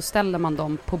 då ställer man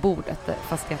dem på bordet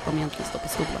fast det att de egentligen står på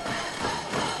stolen.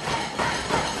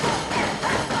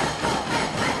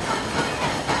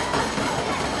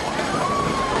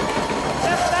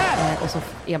 Och så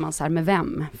är man så här, med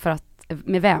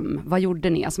vem? Vad gjorde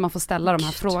ni? Alltså man får ställa de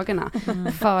här frågorna.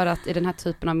 För att i den här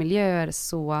typen av miljöer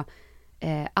så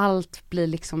allt blir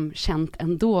liksom känt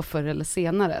ändå förr eller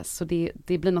senare. Så det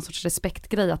blir någon sorts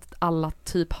respektgrej att alla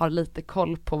typ har lite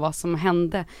koll på vad som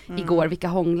hände igår. Vilka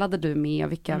hånglade du med?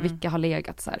 Vilka har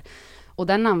legat så här. Och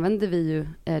den använder vi ju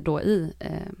då i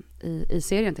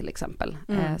serien till exempel.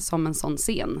 Som en sån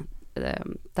scen.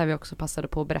 Där vi också passade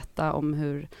på att berätta om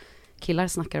hur killar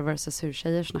snackar versus hur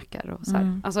tjejer snackar och så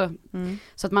här. Alltså,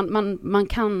 så att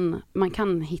man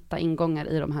kan hitta ingångar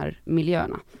i de här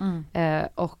miljöerna.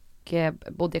 Och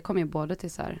det kommer ju både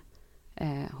till så här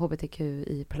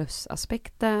HBTQI plus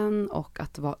aspekten och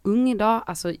att vara ung idag.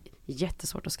 Alltså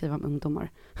jättesvårt att skriva om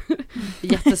ungdomar.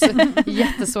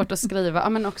 Jättesvårt att skriva. Ja,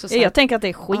 men också så här, jag tänker att det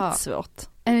är skitsvårt.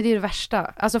 Det är det värsta.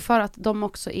 Alltså för att de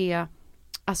också är,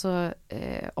 alltså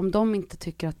om de inte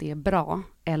tycker att det är bra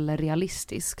eller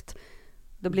realistiskt,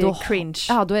 då blir det cringe.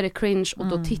 Ja, då är det cringe och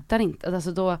då tittar inte,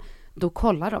 alltså då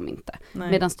kollar de inte.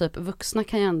 Medan typ vuxna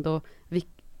kan ju ändå,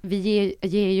 vi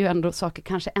ger ju ändå saker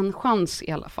kanske en chans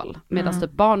i alla fall. Medan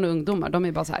typ barn och ungdomar, de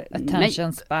är bara så här,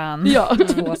 attention span. Ja.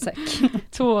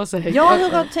 2 säck. Ja,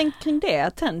 hur har du tänkt kring det?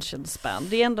 Attention span,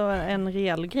 det är ändå en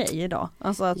reell grej idag.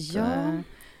 Alltså att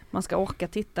man ska orka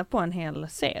titta på en hel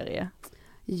serie.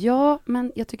 Ja,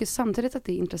 men jag tycker samtidigt att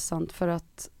det är intressant för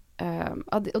att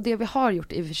och det vi har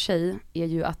gjort i och för sig är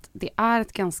ju att det är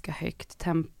ett ganska högt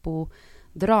tempo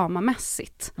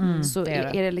dramamässigt. Så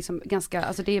är det liksom ganska,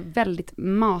 alltså det är väldigt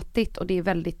matigt och det är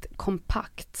väldigt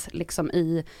kompakt liksom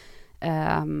i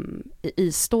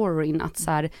storyn, att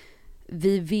så här,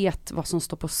 vi vet vad som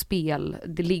står på spel.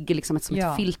 Det ligger liksom ett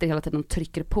filter hela tiden och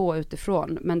trycker på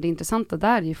utifrån. Men det intressanta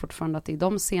där är ju fortfarande att det är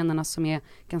de scenerna som är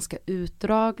ganska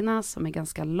utdragna, som är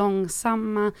ganska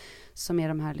långsamma, som är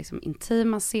de här liksom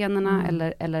intima scenerna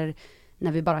eller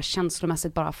när vi bara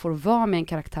känslomässigt bara får vara med en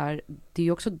karaktär. Det är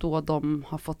ju också då de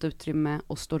har fått utrymme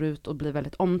och står ut och blir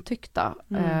väldigt omtyckta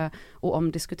och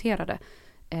omdiskuterade.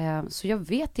 Så jag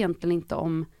vet egentligen inte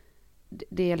om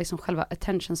det är liksom själva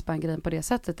attention span-grejen på det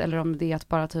sättet, eller om det är att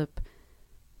bara typ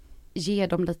ge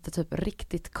dem lite typ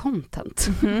riktigt content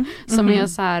som är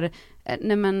så här,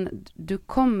 nej men du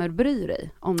kommer bry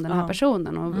dig om den här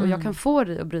personen och jag kan få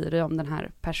dig att bry dig om den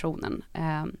här personen.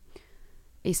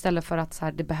 istället för att så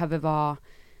här, det behöver vara,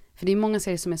 för det är många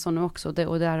serier som är så nu också,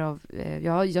 och därav,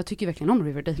 jag tycker verkligen om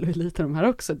Riverdale och Elite de här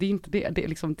också, det är inte det är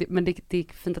liksom, men det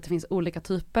är fint att det finns olika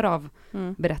typer av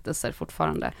berättelser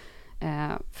fortfarande.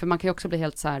 För man kan ju också bli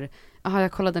helt så här,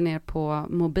 jag kollade ner på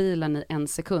mobilen i 1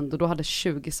 sekund och då hade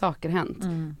 20 saker hänt.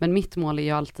 Men mitt mål är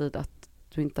ju alltid att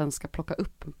du inte ens ska plocka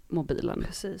upp mobilen.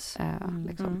 Precis.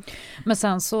 Liksom. Men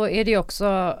sen så är det ju också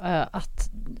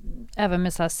att även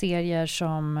med så här serier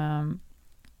som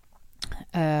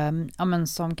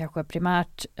som kanske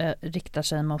primärt riktar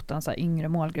sig mot en så här yngre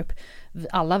målgrupp.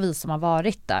 Alla vi som har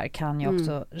varit där kan ju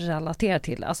också relatera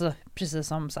till, alltså precis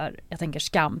som så här, jag tänker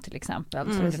Skam till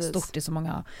exempel, så är det stort i så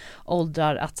många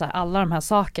åldrar, att så här, alla de här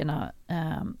sakerna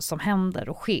som händer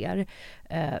och sker,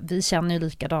 vi känner ju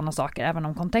likadana saker även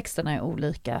om kontexterna är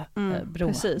olika, det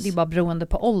är bara beroende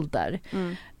på ålder.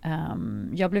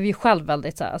 Jag blev ju själv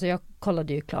väldigt så här, alltså jag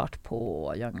kollade ju klart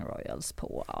på Young Royals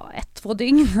på 1-2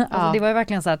 dygn. Alltså det var ju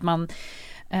verkligen så att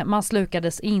man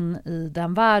slukades in i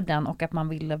den världen och att man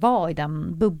ville vara i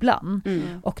den bubblan.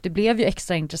 Och det blev ju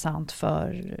extra intressant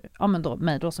för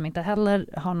mig då som inte heller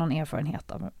har någon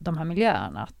erfarenhet av de här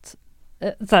miljöerna, att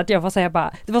så att jag får säga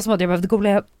bara, det var som att jag behövde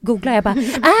googla jag bara,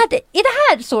 är det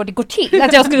här så det går till?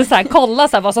 Att jag skulle så här, kolla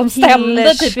så här, vad som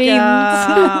stämde typ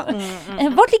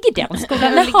var ligger den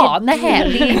skolan? Nej,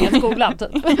 det är ingen skola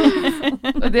typ.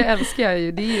 Och det älskar jag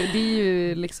ju. Det är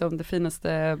ju liksom det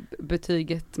finaste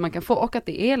betyget man kan få, och att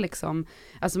det är liksom,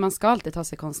 alltså man ska alltid ta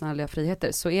sig konstnärliga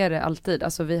friheter, så är det alltid.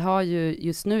 Alltså vi har ju,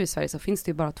 just nu i Sverige så finns det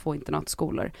ju bara 2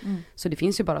 internatskolor. Så det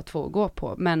finns ju bara 2 att gå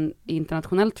på, men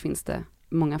internationellt finns det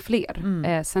många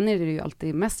fler. Sen är det ju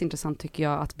alltid mest intressant tycker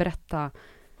jag att berätta,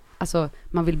 alltså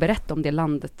man vill berätta om det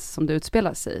landet som det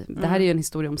utspelar sig i. Det här är ju en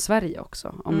historia om Sverige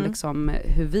också, om liksom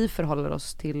hur vi förhåller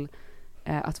oss till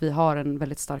att vi har en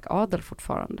väldigt stark adel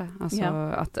fortfarande.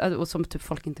 Alltså och som typ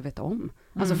folk inte vet om.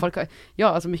 Alltså folk har,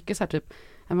 alltså mycket så här typ,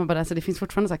 man bara, alltså det finns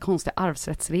fortfarande så här konstiga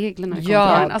arvsrättsregler.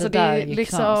 Alltså det är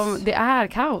liksom, det är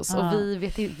kaos och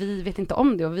vi vet inte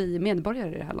om det, och vi är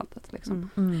medborgare i det här landet liksom.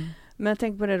 Men jag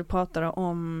tänker på det du pratade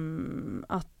om,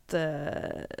 att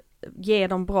ge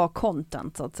dem bra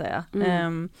content så att säga.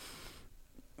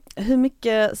 Hur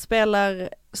mycket spelar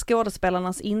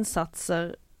skådespelarnas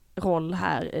insatser roll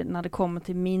här när det kommer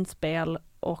till minspel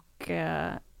och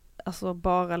alltså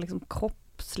bara liksom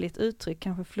kroppsligt uttryck,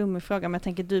 kanske flummig fråga, men jag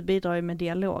tänker du bidrar ju med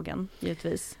dialogen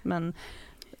givetvis. Men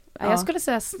jag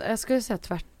skulle säga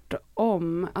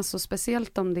tvärtom, alltså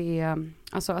speciellt om det är,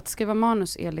 alltså att skriva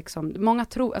manus är liksom, många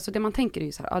tror, alltså det man tänker är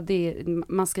ju så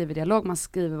här, man skriver dialog, man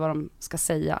skriver vad de ska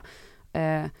säga,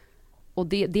 och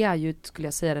det är ju, skulle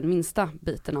jag säga, den minsta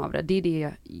biten av det. Det är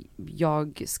det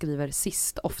jag skriver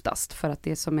sist oftast, för att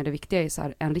det som är det viktiga är så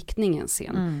här, en riktning i en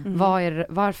scen.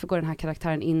 Varför går den här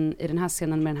karaktären in i den här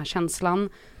scenen med den här känslan?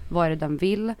 Vad är det den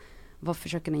vill? Vad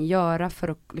försöker den göra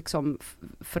för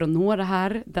att nå det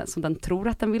här som den tror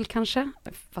att den vill kanske,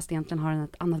 fast egentligen har den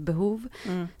ett annat behov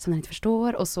som den inte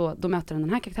förstår, och så då möter den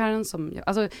här karaktären som,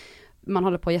 alltså man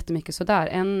håller på jättemycket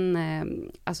sådär.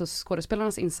 Alltså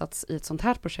skådespelarnas insats i ett sånt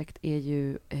här projekt är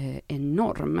ju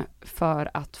enorm,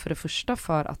 för det första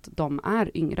för att de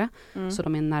är yngre, så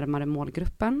de är närmare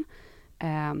målgruppen.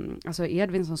 Alltså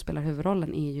Edvin som spelar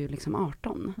huvudrollen är ju liksom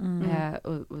 18.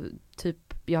 Och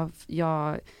typ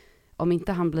jag om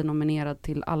inte han blir nominerad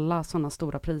till alla sådana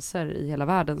stora priser i hela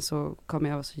världen, så kommer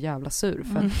jag vara så jävla sur,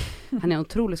 för att han är en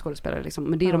otrolig skådespelare liksom.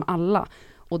 Men det är de alla.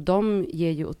 Och de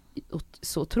ger ju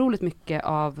så otroligt mycket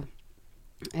av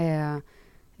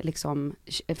liksom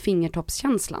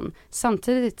fingertoppskänslan.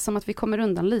 Samtidigt som att vi kommer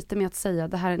undan lite med att säga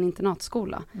att det här är en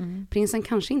internatskola. Prinsen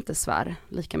kanske inte svär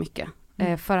lika mycket.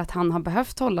 För att han har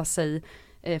behövt hålla sig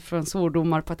från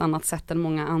svordomar på ett annat sätt än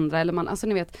många andra. Eller alltså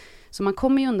ni vet, så man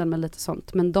kommer ju undan med lite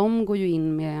sånt. Men de går ju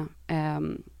in med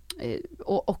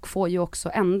och får ju också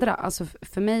ändra. Alltså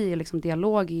för mig är liksom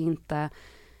dialog inte...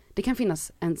 Det kan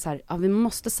finnas en så här, vi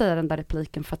måste säga den där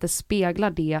repliken för att det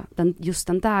speglar just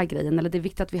den där grejen. Eller det är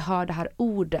viktigt att vi hör det här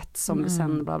ordet som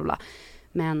sen bla bla bla.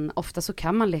 Men ofta så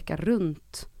kan man leka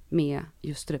runt med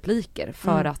just repliker.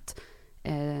 För att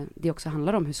det också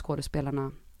handlar om hur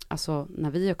skådespelarna, alltså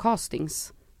när vi gör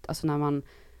castings, alltså när man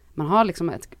har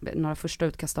liksom några första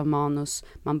utkast av manus,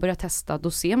 man börjar testa,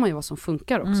 då ser man ju vad som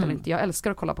funkar också. Eller inte. Jag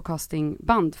älskar att kolla på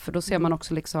castingband, för då ser man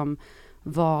också liksom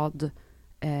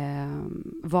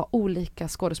vad olika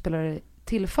skådespelare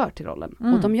tillför till rollen.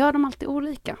 Och de gör dem alltid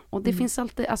olika. Och det finns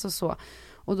alltid, alltså så.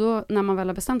 Och då när man väl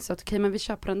har bestämt sig att okej, men vi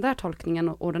köper den där tolkningen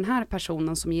och den här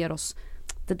personen som ger oss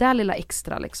det där lilla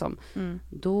extra liksom.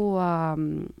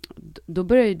 Då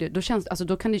börjar det, då känns, alltså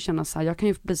då kan det kännas så här, jag kan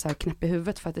ju bli så här knäpp i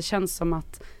huvudet, för att det känns som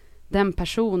att den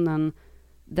personen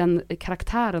den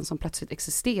karaktären som plötsligt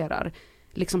existerar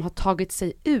liksom har tagit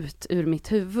sig ut ur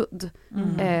mitt huvud.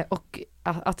 Och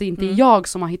att det inte är jag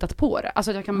som har hittat på det.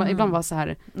 Alltså jag kan ibland vara så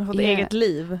här... Du har ett eget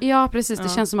liv. Ja, precis. Det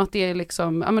känns som att det är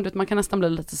liksom... Ja, men man kan nästan bli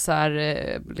lite så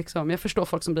här... Liksom, jag förstår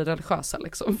folk som blir religiösa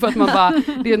liksom. För att man bara...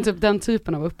 det är en typ den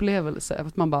typen av upplevelse.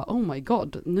 Att man bara, oh my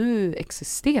god, nu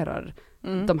existerar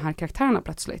de här karaktärerna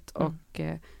plötsligt. Och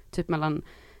typ mellan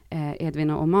Edvin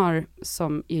och Omar,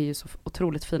 som är ju så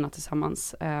otroligt fina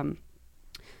tillsammans.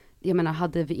 Jag menar,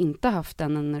 hade vi inte haft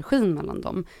den energin mellan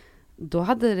dem, då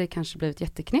hade det kanske blivit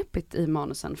jätteknepigt i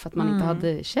manusen, för att man inte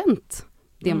hade känt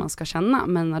det man ska känna.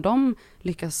 Men när de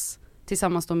lyckas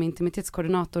tillsammans med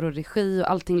intimitetskoordinator och regi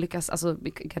och allting lyckas, alltså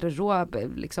garderob,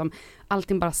 liksom,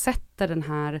 allting bara sätter den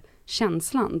här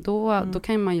känslan, då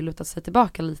kan man ju luta sig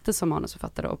tillbaka lite som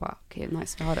manusförfattare och bara, okej,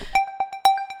 nice, vi har det.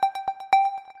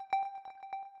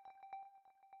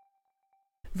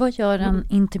 Vad gör en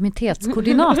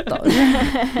intimitetskoordinator?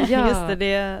 Just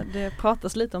det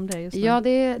pratas lite om det just nu. Ja,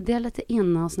 det är lite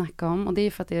inne att snacka om, och det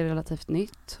är för att det är relativt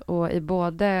nytt. Och i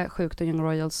både Sjukt och Young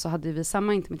Royals så hade vi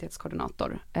samma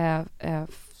intimitetskoordinator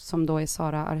som då är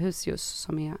Sara Arhusius,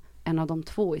 som är en av de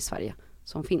 2 i Sverige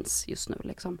som finns just nu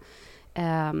liksom.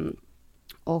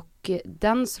 Och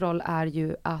dens roll är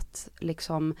ju att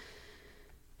liksom,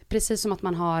 precis som att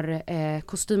man har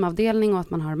kostymavdelning och att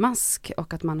man har mask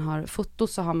och att man har foto,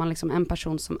 så har man liksom en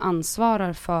person som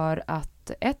ansvarar för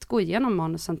att gå igenom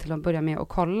manusen till att börja med och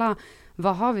kolla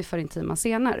vad har vi för intima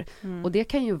scener. Och det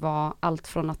kan ju vara allt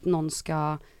från att någon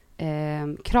ska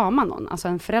krama någon, alltså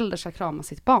en förälder ska krama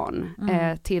sitt barn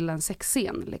till en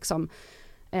sexscen liksom.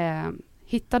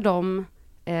 Hittar dem,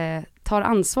 tar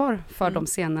ansvar för de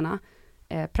scenerna.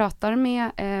 Pratar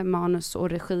med manus och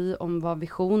regi om vad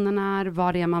visionen är,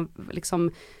 vad det är man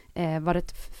liksom, vad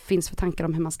det finns för tankar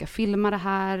om hur man ska filma det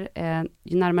här,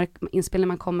 ju närmare inspelning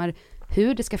man kommer,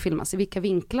 hur det ska filmas, i vilka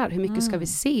vinklar, hur mycket ska vi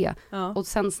se, och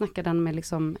sen snackar den med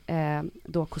liksom,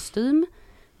 då kostym,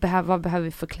 vad behöver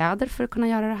vi för kläder för att kunna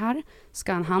göra det här,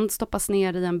 ska en hand stoppas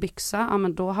ner i en byxa, ja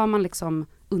men då har man liksom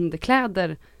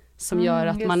underkläder som gör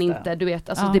att man inte, du vet,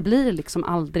 alltså det blir liksom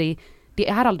aldrig, det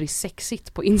är aldrig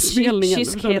sexigt på inspelningen.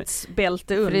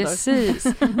 Kyskhetsbälte under. Precis,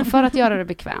 för att göra det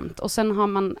bekvämt. Och sen har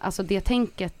man, alltså det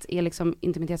tänket är liksom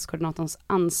intimitetskoordinatorns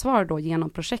ansvar då genom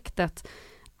projektet.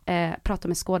 Prata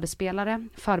med skådespelare,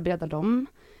 förbereda dem,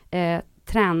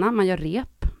 träna, man gör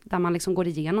rep där man liksom går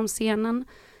igenom scenen.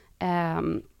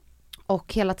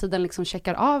 Och hela tiden liksom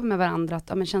checkar av med varandra att,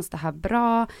 ja, men känns det här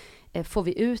bra? Får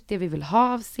vi ut det vi vill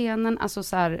ha av scenen? Alltså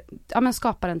så här, ja, men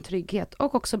skapar en trygghet.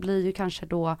 Och också blir ju kanske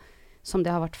då, som det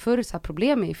har varit förr, så här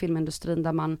problem i filmindustrin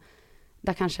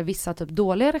där kanske vissa typ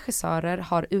dåliga regissörer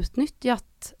har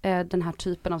utnyttjat den här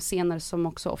typen av scener som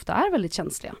också ofta är väldigt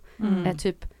känsliga.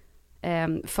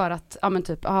 För att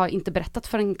inte berättat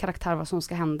för en karaktär vad som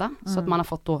ska hända, så att man har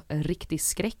fått då riktig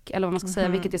skräck, eller vad man ska säga,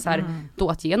 vilket är så här, då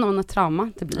att ge någon ett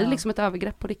trauma, det blir liksom ett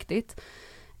övergrepp på riktigt.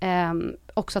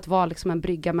 Också att vara liksom en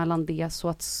brygga mellan det, så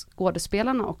att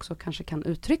skådespelarna också kanske kan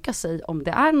uttrycka sig om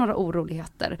det är några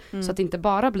oroligheter, så att det inte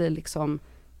bara blir liksom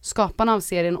skaparna av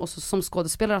serien och så, som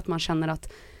skådespelare, att man känner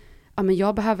att ja, men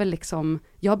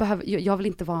jag vill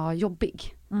inte vara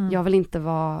jobbig. Jag vill inte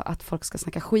vara att folk ska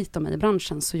snacka skit om mig i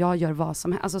branschen, så jag gör vad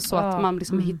som helst, alltså så att man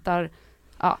liksom hittar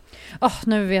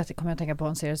nu kommer jag tänka på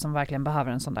en serie som verkligen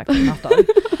behöver en sån där koordinator.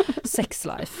 Sex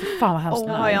Life. Fan vad hemskt.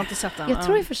 Har jag inte sett den. Jag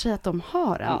tror i och för sig att de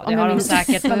har en. Ja, det har de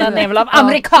säkert, men den är väl av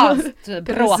amerikanskt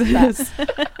bråte.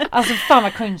 Alltså fan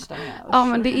vad cringe den är. Ja,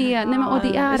 men det är, nej men, och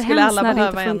det är hemskt när det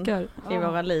inte funkar i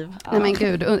våra liv. Nej men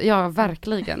gud, ja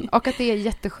verkligen. Och att det är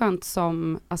jätteskönt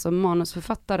som alltså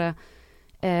manusförfattare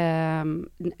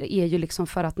är ju liksom,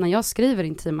 för att när jag skriver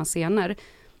intima scener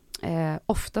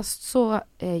oftast så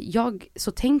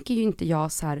tänker ju inte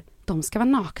jag så här, de ska vara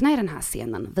nakna i den här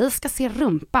scenen, vi ska se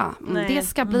rumpa, det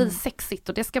ska bli sexigt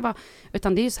och det ska vara,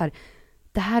 utan det är ju så här,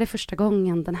 det här är första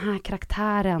gången den här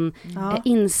karaktären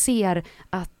inser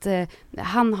att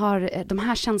han har de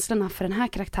här känslorna för den här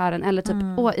karaktären, eller typ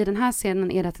i den här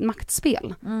scenen är det ett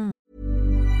maktspel.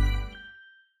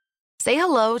 Say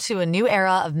hello to a new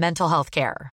era of mental health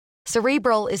care.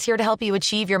 Cerebral is here to help you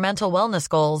achieve your mental wellness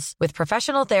goals with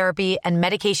professional therapy and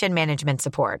medication management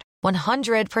support.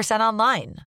 100%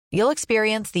 online. You'll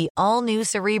experience the all-new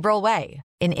Cerebral Way,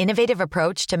 an innovative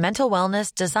approach to mental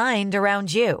wellness designed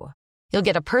around you. You'll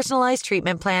get a personalized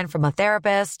treatment plan from a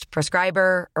therapist,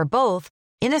 prescriber, or both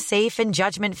in a safe and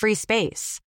judgment-free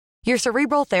space. Your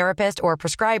Cerebral therapist or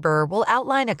prescriber will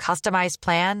outline a customized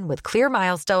plan with clear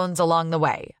milestones along the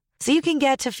way, so you can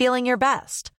get to feeling your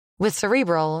best. With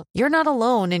Cerebral, you're not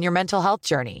alone in your mental health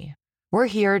journey. We're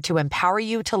here to empower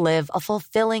you to live a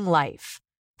fulfilling life.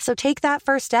 So take that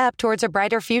first step towards a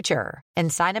brighter future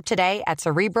and sign up today at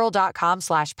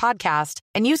Cerebral.com/podcast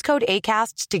and use code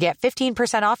ACAST to get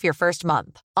 15% off your first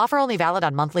month. Offer only valid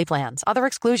on monthly plans. Other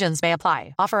exclusions may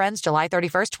apply. Offer ends July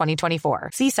 31st, 2024.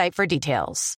 See site for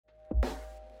details.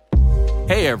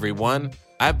 Hey everyone,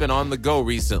 I've been on the go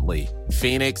recently.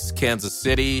 Phoenix, Kansas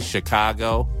City,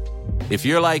 Chicago. If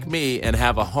you're like me and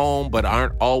have a home but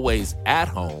aren't always at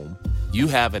home, you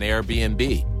have an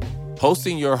Airbnb.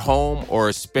 Hosting your home or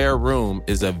a spare room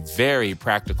is a very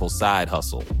practical side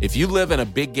hustle. If you live in a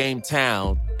big game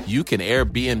town, you can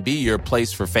Airbnb your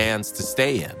place for fans to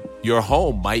stay in. Your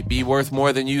home might be worth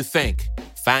more than you think.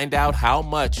 Find out how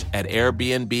much at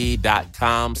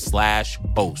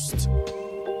airbnb.com/host.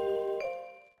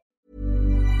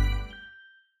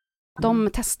 De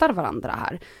testar varandra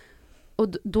här.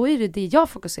 Och då är det jag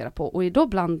fokuserar på. Och då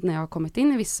bland när jag har kommit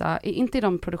in i vissa, inte i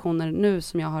de produktioner nu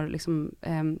som jag har liksom,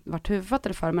 varit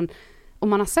huvudfattare för, men om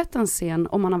man har sett en scen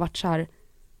och man har varit så här,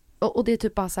 och det är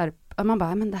typ bara så här, man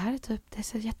bara, men det här är typ, det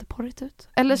ser jätteporrigt ut.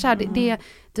 Eller så här, det är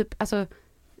typ, alltså,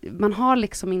 man har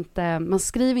liksom inte, man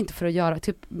skriver inte för att göra,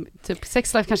 typ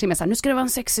Sex Life kanske är mer så här, nu ska det vara en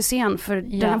sexig scen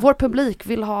för vår publik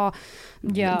vill ha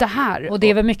det här. Och det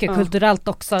är väl mycket kulturellt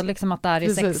också, liksom att det är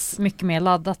sex mycket mer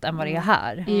laddat än vad det är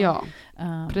här. Ja,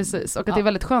 precis. Och att det är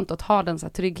väldigt skönt att ha den så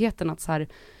här tryggheten att så här,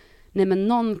 nej men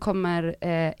någon kommer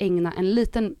ägna en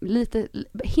lite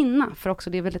hinna, för också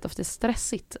det är väldigt ofta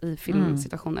stressigt i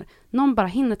filmsituationer. Någon bara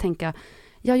hinner tänka,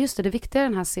 ja just det viktiga i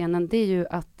den här scenen, det är ju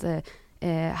att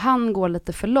han går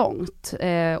lite för långt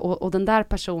och den där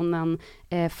personen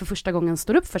för första gången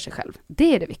står upp för sig själv.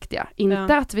 Det är det viktiga.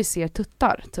 Inte att vi ser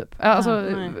tuttar, typ.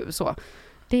 Alltså, så.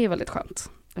 Det är väldigt skönt.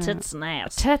 Tits and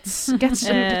ass. Tits, get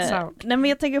some tits out. Nej, men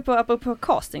jag tänker på, apropå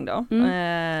casting då.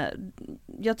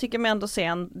 Jag tycker mig ändå se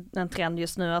en trend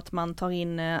just nu att man tar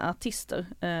in artister,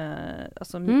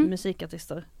 alltså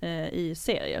musikartister i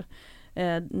serier.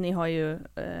 Ni har ju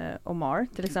Omar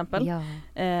till exempel,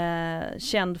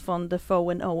 känd från The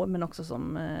Foe and O, men också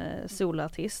som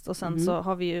solartist, och sen så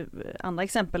har vi ju andra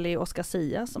exempel i Oscar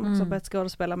Sia som också börjat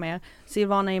skådespela mer.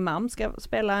 Silvana Imam ska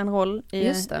spela en roll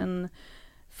i en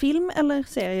film eller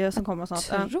serie som kommer snart.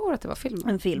 Jag tror att det var film.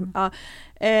 En film, ja.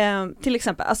 Till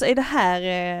exempel, alltså är det här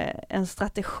en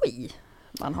strategi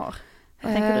man har?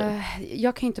 Vad tänker du?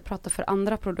 Jag kan ju inte prata för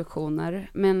andra produktioner,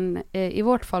 men i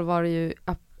vårt fall var det ju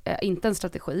inte en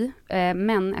strategi,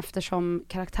 men eftersom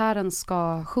karaktären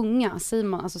ska sjunga,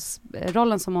 Simon, alltså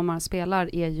rollen som Omar spelar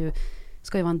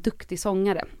ska ju vara en duktig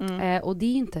sångare, och det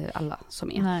är inte alla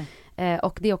som är.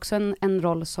 Och det är också en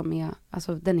roll som är,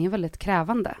 alltså den är väldigt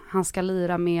krävande. Han ska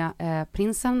lira med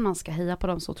prinsen, man ska heja på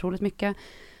dem så otroligt mycket,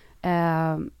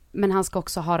 men han ska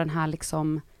också ha den här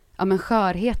liksom, ja men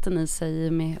skörheten i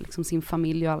sig med liksom sin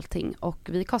familj och allting. Och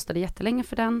vi kastade jättelänge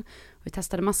för den. Vi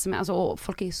testade massor med, alltså, och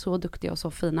folk är så duktiga och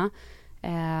så fina.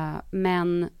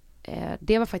 Men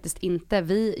det var faktiskt inte,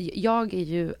 jag är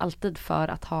ju alltid för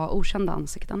att ha okända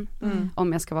ansikten.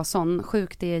 Om jag ska vara sån.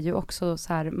 Sjukt, det är ju också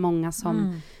så här många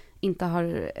som inte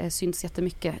har synts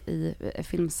jättemycket i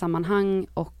filmsammanhang.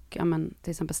 Och ja, men,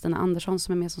 till exempel Stina Andersson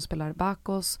som är med, som spelar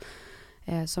Bakos.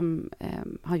 Som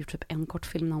har gjort typ en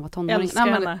kortfilm när hon var tonåring.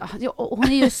 Hon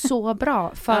är ju så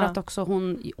bra för att också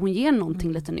hon ger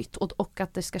någonting lite nytt, och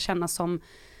att det ska kännas som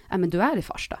men du är i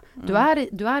Farsta. Du är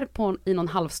i någon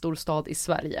halvstor stad i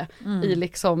Sverige, i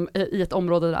liksom i ett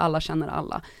område där alla känner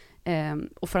alla.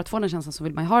 Och för att få den känslan så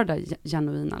vill man ju ha det där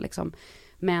genuina liksom.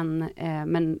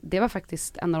 Men det var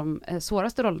faktiskt en av de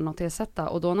svåraste rollerna att tillsätta,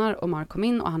 och då när Omar kom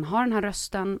in och han har den här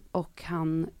rösten och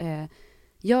han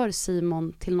gör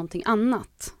Simon till någonting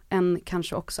annat än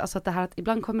kanske också, alltså att det här att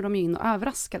ibland kommer de ju in och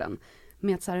överraskar den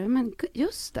med att så här, men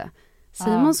just det,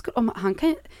 Simon han kan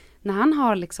ju, när han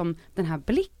har liksom den här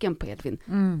blicken på Edvin,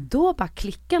 då bara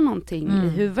klickar någonting i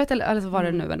huvudet eller vad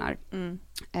det nu än är.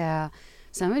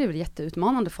 Sen var det väl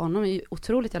jätteutmanande för honom, det är ju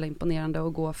otroligt jävla imponerande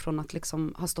att gå från att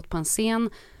liksom ha stått på en scen,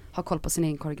 ha koll på sin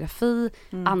egen koreografi,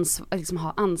 liksom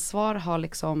ha ansvar, ha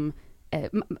liksom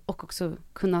och också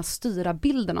kunna styra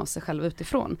bilden av sig själv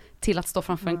utifrån, till att stå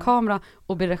framför en kamera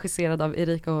och bli regisserad av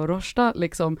Erika och Rosta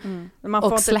liksom, man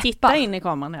får inte titta in i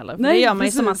kameran heller, för det gör man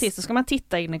ju som artist, så ska man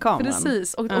titta in i kameran.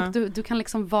 Precis, och du kan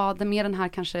liksom vara det med den här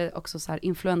kanske också så här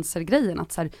influencer-grejen,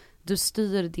 att så här, du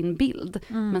styr din bild,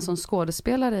 men som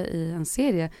skådespelare i en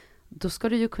serie, då ska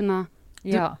du ju kunna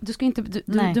du ska inte,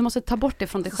 du måste ta bort det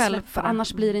från dig själv, för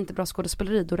annars blir det inte bra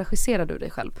skådespeleri, då regisserar du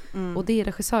dig själv. Och det är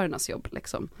regissörernas jobb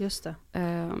liksom. Just det.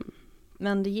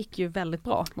 Men det gick ju väldigt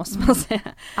bra, måste man säga.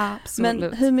 Absolut.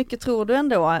 Men hur mycket tror du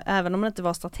ändå, även om det inte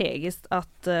var strategiskt,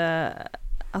 att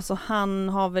alltså han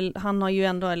har ju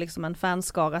ändå liksom en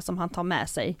fanskara som han tar med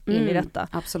sig in i detta.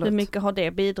 Absolut. Hur mycket har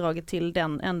det bidragit till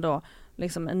den ändå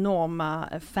liksom enorma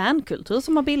fankultur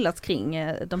som har bildats kring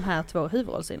de här 2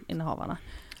 huvudrollsinnehavarna?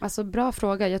 Alltså bra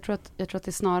fråga. Jag tror att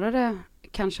det snarare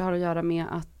kanske har att göra med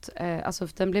att alltså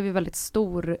den blev ju väldigt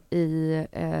stor i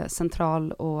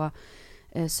Central- och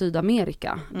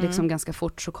Sydamerika. Liksom ganska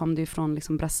fort så kom det ju från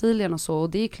liksom Brasilien och så. Och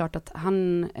det är klart att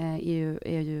han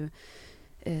är ju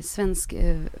svensk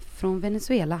från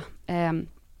Venezuela.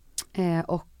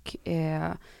 Och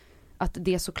att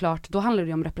det såklart, då handlar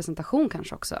det om representation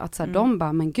kanske också. Att så här, de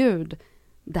bara, men gud,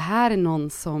 det här är någon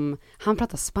som, han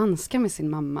pratar spanska med sin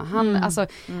mamma.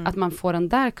 Att man får den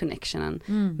där connectionen.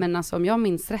 Men alltså om jag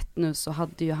minns rätt nu så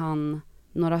hade ju han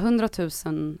några 100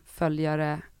 000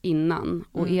 följare innan.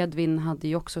 Och Edvin hade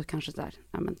ju också kanske där,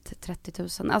 30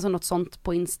 000. Alltså något sånt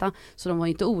på Insta. Så de var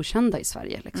ju inte okända i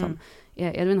Sverige liksom.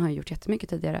 Edvin har ju gjort jättemycket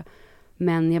tidigare.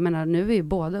 Men jag menar, nu är ju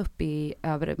båda uppe i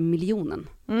över 1 miljon.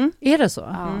 Är det så?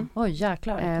 Ja. Oj,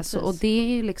 jäklar. Och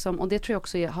det är liksom, och det tror jag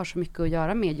också har så mycket att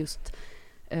göra med just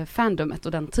fandomet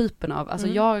och den typen av, alltså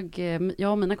jag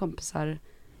och mina kompisar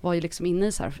var ju liksom inne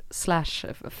i så här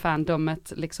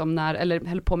slash-fandomet liksom när, eller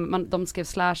höll på, de skrev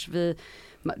slash, vi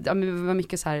var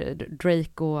mycket så här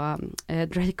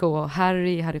Draco och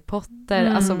Harry Potter,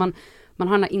 alltså man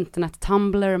har den här internet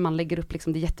Tumblr, man lägger upp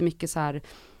liksom, det är jättemycket så här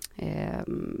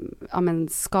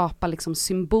skapa liksom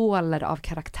symboler av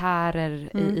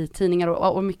karaktärer i tidningar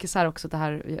och mycket så här också det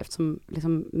här, eftersom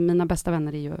liksom mina bästa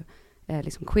vänner är ju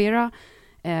liksom queera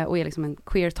och är liksom en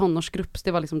queer tonårsgrupp, så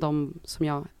det var liksom de som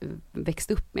jag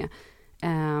växte upp med.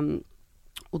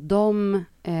 Och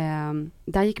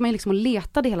där gick man ju liksom och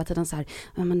letade hela tiden så här,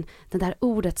 men det där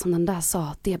ordet som den där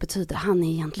sa, det betyder han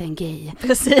är egentligen gay.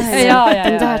 Precis.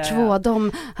 Den där två,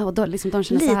 de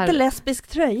känner så här. Lite lesbisk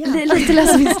tröja. Lite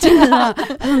lesbisk tröja,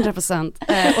 100%.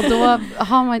 Och då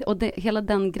har man, och hela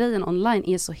den grejen online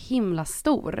är så himla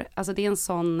stor. Alltså det är en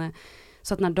sån,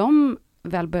 så att när de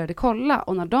väl började kolla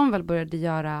och när de väl började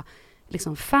göra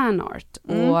liksom fanart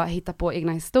och hitta på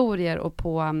egna historier och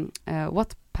på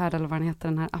Wattpad eller vad den heter,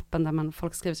 den här appen där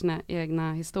folk skriver sina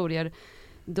egna historier,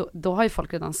 då har ju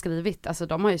folk redan skrivit, alltså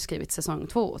de har ju skrivit säsong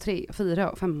 2, 3,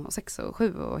 4, 5, 6 och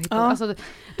 7 och alltså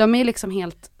de är liksom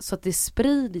helt, så att det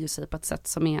sprider ju sig på ett sätt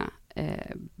som är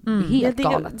helt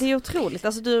galet. Det är otroligt,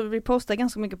 alltså du repostar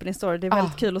ganska mycket på din story, det är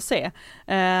väldigt kul att se.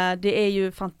 Det är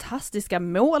ju fantastiska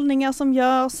målningar som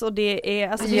görs och det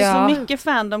är så mycket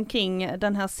fandom kring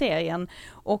den här serien,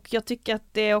 och jag tycker att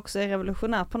det också är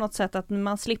revolutionärt på något sätt att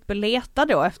man slipper leta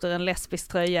då efter en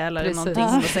lesbisk tröja eller någonting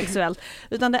som är sexuellt,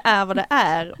 utan det är vad det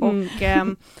är och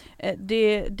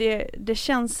det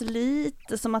känns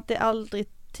lite som att det aldrig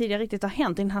tidigare riktigt har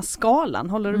hänt i den här skalan.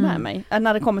 Håller du med mig?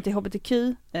 När det kommer till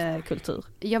hbtq-kultur.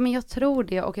 Ja, men jag tror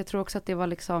det, och jag tror också att det var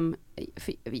liksom,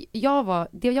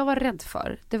 det jag var rädd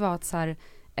för, det var att så här,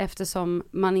 eftersom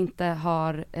man inte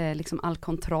har liksom all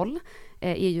kontroll,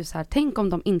 är ju så här, tänk om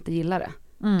de inte gillar det.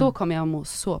 Då kommer jag att må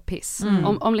så piss.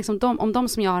 Om de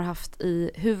som jag har haft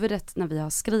i huvudet när vi har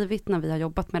skrivit, när vi har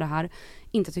jobbat med det här,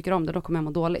 inte tycker om det, då kommer jag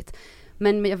må dåligt.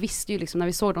 Men jag visste ju liksom, när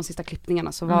vi såg de sista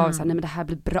klippningarna så var det så här, nej men det här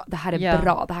blir bra, det här är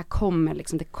bra, det här kommer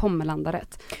liksom, det kommer landa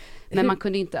rätt. Men man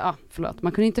kunde inte,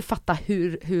 man kunde inte fatta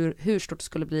hur stort det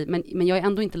skulle bli, men jag är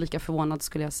ändå inte lika förvånad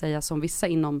skulle jag säga som vissa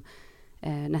inom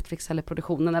Netflix eller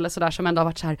produktionen eller sådär, som ändå har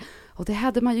varit så här, och det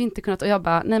hade man ju inte kunnat, och jag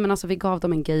bara, nej men alltså vi gav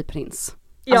dem en gayprins.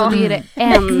 Alltså det är det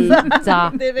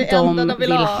enda de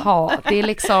vill ha. Det är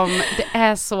liksom, det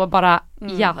är så bara,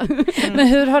 Men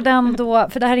hur har den då,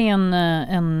 för det här är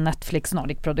en Netflix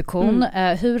Nordic-produktion,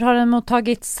 hur har den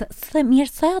mottagits mer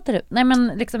söderut? Nej men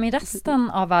liksom i resten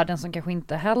av världen som kanske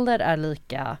inte heller är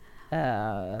lika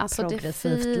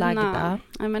progressivt lagda.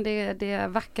 Ja, men det är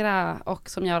vackra, och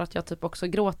som gör att jag typ också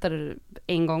gråter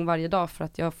en gång varje dag för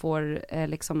att jag får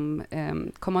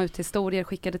komma ut historier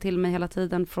skickade till mig hela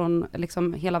tiden från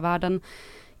liksom hela världen,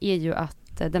 är ju att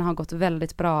den har gått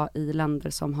väldigt bra i länder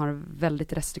som har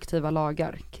väldigt restriktiva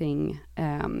lagar kring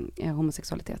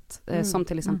homosexualitet. Som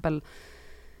till exempel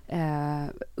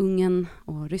Ungern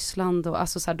och Ryssland, och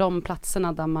alltså så här, de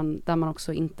platserna där man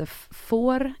också inte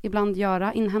får ibland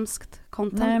göra inhemskt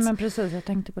content. Nej men precis, jag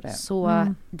tänkte på det.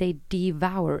 Så they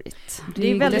devour it.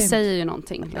 Det säger ju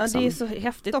någonting. Liksom. Ja, det är så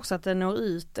häftigt också att det når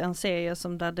ut en serie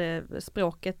som där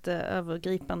språket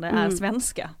övergripande är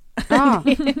svenska.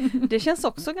 Det känns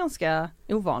också ganska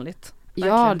ovanligt.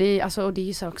 Verkligen. Ja, det är, alltså, och det är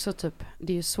ju så också typ,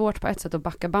 det är ju svårt på ett sätt att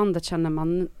backa bandet, känner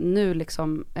man nu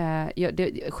liksom,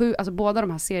 alltså båda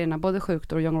de här serierna, både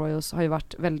Sjukt och Young Royals, har ju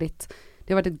varit väldigt,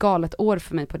 det har varit ett galet år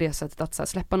för mig på det sättet att så här,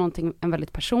 släppa någonting, en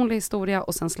väldigt personlig historia,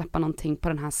 och sen släppa någonting på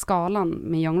den här skalan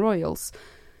med Young Royals.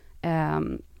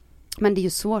 Men det är ju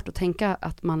svårt att tänka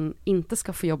att man inte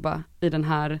ska få jobba i den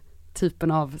här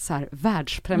typen av så här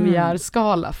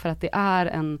världspremiärskala, för att det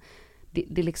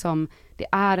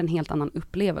är en helt annan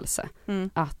upplevelse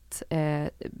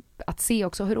att se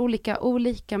också hur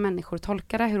olika människor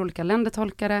tolkar det, hur olika länder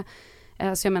tolkar det.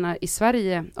 Så jag menar i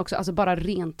Sverige också, alltså bara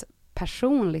rent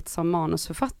personligt som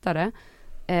manusförfattare,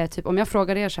 typ om jag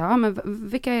frågar er så här, men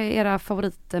vilka är era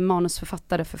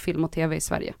favoritmanusförfattare för film och tv i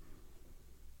Sverige?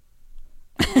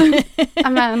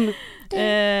 Amen.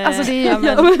 Alltså det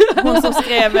är hon som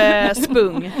skrev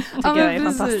Spung, tycker jag är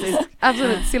fantastisk.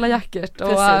 Absolut, Cilla Jackert.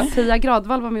 Och Pia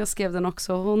Gradvall var med och skrev den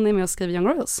också. Hon är med och skrev Young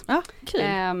Royals. Ja, kul.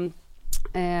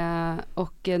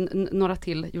 Och några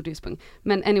till gjorde ju Spung.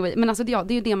 Men anyway, men alltså det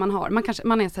är ju det man har.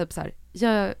 Man är typ så här,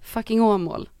 jag fucking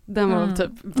Åmål. Den var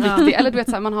typ viktig. Eller du vet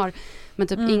så här, man har, men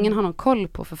typ ingen har någon koll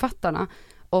på författarna.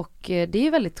 Och det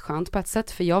är väldigt skönt på ett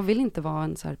sätt, för jag vill inte vara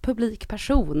en så här publik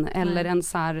person eller en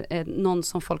så här, någon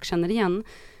som folk känner igen.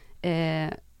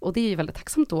 Och det är ju väldigt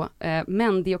tacksamt då.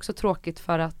 Men det är också tråkigt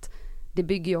för att det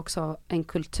bygger ju också en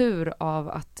kultur av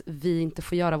att vi inte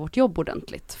får göra vårt jobb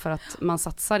ordentligt. För att man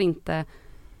satsar inte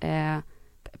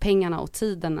pengarna och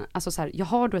tiden. Alltså så här, jag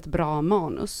har då ett bra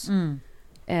manus.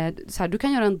 Så här, du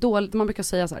kan göra man brukar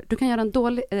säga så här, du kan göra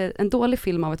en dålig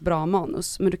film av ett bra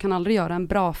manus, men du kan aldrig göra en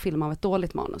bra film av ett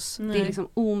dåligt manus. Nej. Det är liksom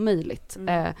omöjligt.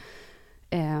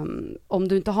 Om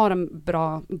du inte har en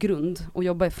bra grund att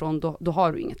jobba ifrån, då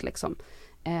har du inget liksom.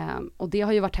 Och det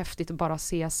har ju varit häftigt att bara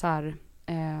se så här,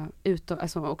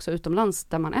 alltså också utomlands,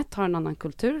 där man har en annan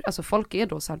kultur. Alltså folk är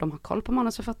då så här, de har koll på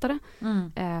manusförfattare.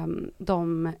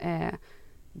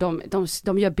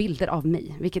 De gör bilder av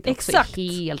mig, vilket också är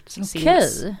helt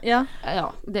sinnes. Ja,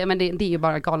 men det är ju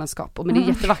bara galenskap, men det är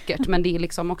jättevackert. Men det är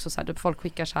liksom också så här, folk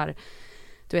skickar så här,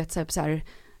 du vet så här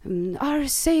Our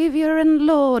Savior and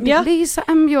Lord, Lisa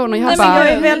M. Björn. Och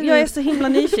jag är så himla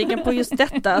nyfiken på just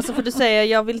detta. Alltså, för du säger,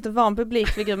 jag vill inte vara en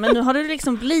publikfigur, men nu har du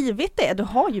liksom blivit det. Du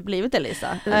har ju blivit det,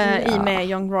 Lisa, i med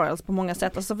Young Royals på många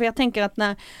sätt. Alltså, för jag tänker att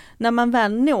när man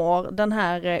väl når den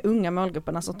här unga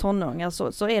målgruppen, alltså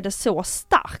tonåringar, så är det så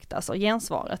starkt, alltså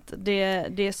gensvaret. Det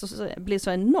blir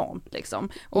så enormt liksom.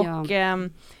 Och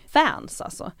fans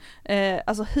alltså.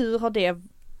 Alltså hur har det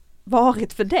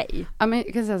varit för dig? Ja, men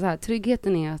jag kan säga så här,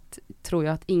 tryggheten är tror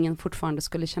jag att ingen fortfarande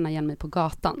skulle känna igen mig på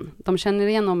gatan. De känner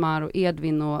igen Omar och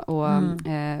Edvin och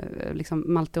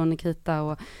liksom Malte och Nikita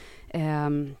och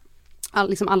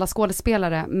liksom alla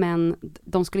skådespelare, men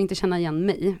de skulle inte känna igen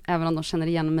mig, även om de känner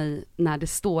igen mig när det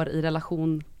står i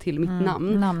relation till mitt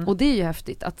namn. Och det är ju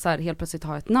häftigt att så här, helt plötsligt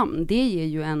ha ett namn. Det ger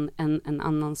ju en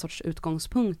annan sorts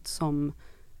utgångspunkt som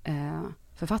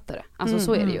författare. Alltså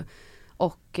så är det ju.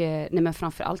 Och men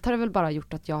framförallt har det väl bara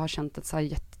gjort att jag har känt ett så här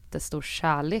jättestor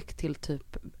kärlek till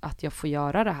typ att jag får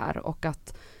göra det här, och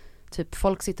att typ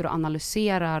folk sitter och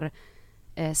analyserar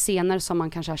scener som man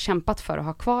kanske har kämpat för att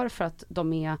ha kvar, för att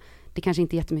det kanske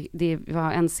inte är jättemycket. Det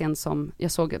var en scen som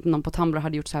jag såg någon på Tumblr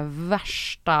hade gjort så här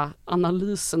värsta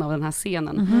analysen av den här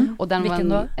scenen. Och den Vilken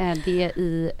då? Det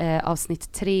i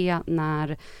avsnitt 3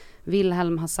 när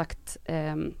Wilhelm har sagt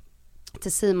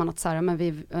till Simon att så här, men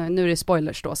nu är det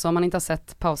spoilers då, så om man inte har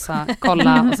sett, pausa,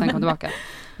 kolla och sen komma tillbaka.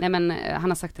 Nej, men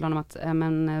han har sagt till honom att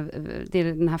det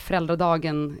är den här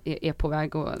föräldradagen är på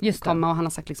väg att komma, och han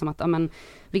har sagt liksom att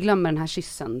vi glömmer den här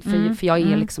kyssen, för jag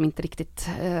är liksom inte riktigt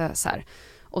så här.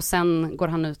 Och sen går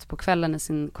han ut på kvällen i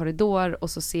sin korridor och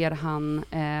så ser han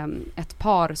ett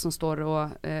par som står och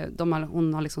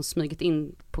hon har liksom smugit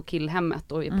in på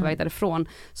killhemmet och är på väg därifrån,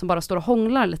 som bara står och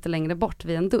hånglar lite längre bort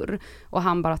vid en dörr. Och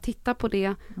han bara tittar på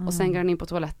det och sen går han in på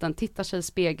toaletten, tittar sig i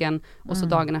spegeln och så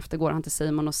dagen efter går han till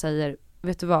Simon och säger,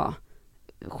 vet du vad,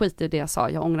 skit i det jag sa,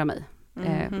 jag ångrar mig.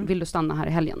 Vill du stanna här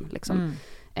i helgen? Liksom.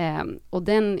 Och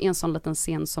den är en sån liten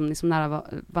scen som liksom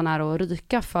var nära att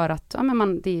ryka, för att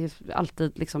det är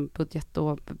alltid liksom budget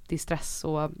och det är stress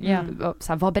och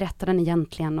så här, vad berättar den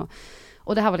egentligen?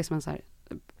 Och det här var liksom en så här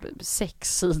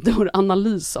 6 sidor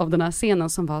analys av den här scenen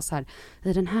som var så här,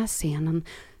 i den här scenen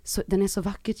så den är så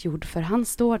vackert gjord, för han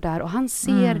står där och han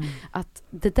ser att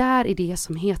det där är det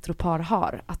som heteropar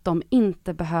har, att de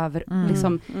inte behöver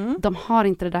liksom, de har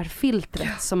inte det där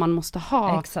filtret som man måste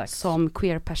ha som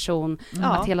queer person,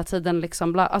 att hela tiden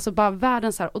liksom alltså bara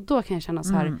världen så här, och då kan jag känna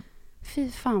så här, fy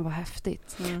fan vad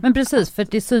häftigt. Men precis, för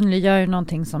det synliggör ju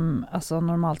någonting som alltså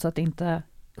normalt sett inte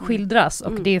skildras,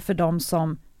 och det är för dem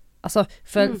som alltså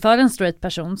för en straight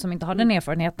person som inte har den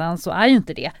erfarenheten, så är ju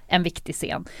inte det en viktig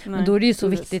scen. Nej, men då är det ju så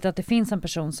viktigt att det finns en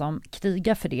person som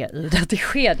krigar för det i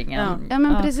redigeringen. Ja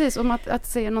men precis, om att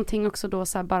säga någonting också då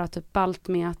så här, bara typ ballt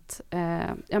med att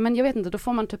men jag vet inte, då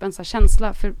får man typ en så här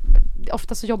känsla, för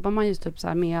ofta så jobbar man ju typ så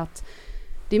här med att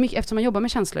det är mycket, eftersom man jobbar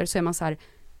med känslor så är man så här,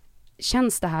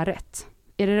 känns det här rätt?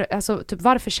 Är det, alltså, typ,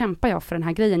 varför kämpar jag för den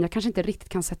här grejen? Jag kanske inte riktigt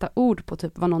kan sätta ord på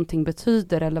typ vad någonting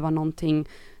betyder eller vad någonting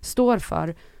står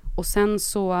för. Och sen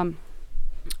så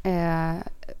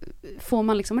får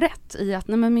man liksom rätt i att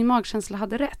nej, men min magkänsla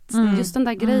hade rätt. Just den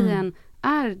där grejen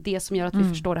är det som gör att vi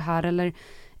förstår det här. Eller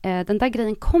den där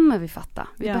grejen kommer vi fatta.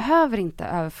 Vi behöver inte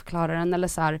överförklara den. Eller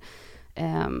så här,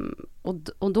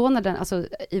 och då när den, alltså,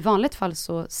 i vanligt fall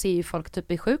så ser ju folk typ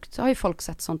bli sjukt. Så har ju folk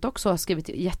sett sånt också. Har skrivit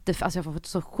alltså jag har fått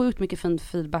så sjukt mycket fin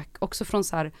feedback. Också från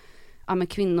så här, med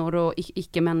kvinnor och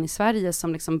icke-män i Sverige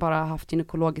som liksom bara har haft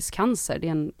gynekologisk cancer. Det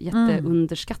är en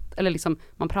jätteunderskatt. Eller liksom,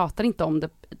 man pratar inte om det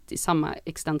i samma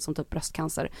extent som typ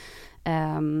bröstcancer.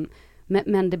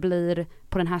 Men det blir,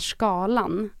 på den här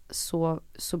skalan så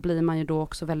blir man ju då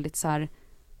också väldigt så här,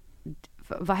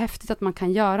 vad häftigt att man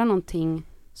kan göra någonting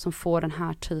som får den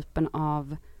här typen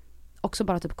av, också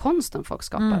bara typ konsten folk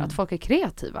skapar, att folk är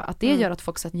kreativa, att det gör att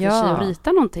folk sätter sig och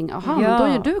ritar någonting. Jaha, men då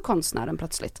är du konstnären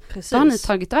plötsligt. Precis. Då har ni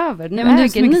tagit över. Nu men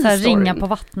äger ni storyn. Ringa på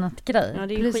vattnet-grej. Ja,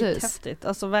 det är ju skithäftigt.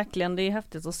 Alltså verkligen, det är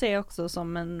häftigt att se också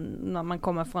som när man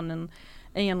kommer från en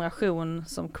generation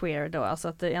som queer då. Alltså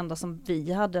att det enda som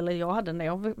vi hade, eller jag hade när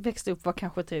jag växte upp var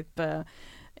kanske typ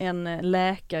en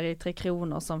läkare i 3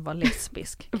 Kronor som var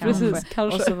lesbisk. kanske.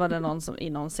 Och så var det någon som i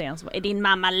någon scen som var, är din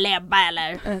mamma lebba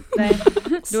eller? Nej.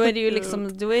 Då är det ju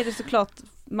liksom, då är det såklart,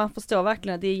 man förstår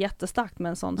verkligen att det är jättestarkt med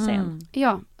en sån scen.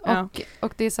 Ja,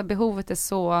 och det är så, behovet är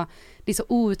så, det är så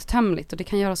outtömligt och det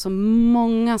kan göra så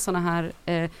många såna här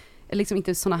liksom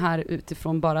inte såna här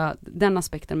utifrån bara den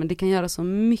aspekten, men det kan göra så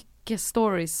mycket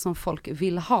stories som folk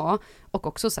vill ha. Och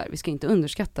också så här, vi ska inte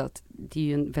underskatta att det är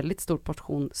ju en väldigt stor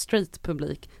portion straight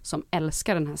publik som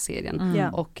älskar den här serien.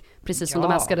 Och precis som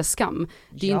de älskade Skam.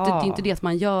 Det är inte det att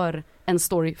man gör en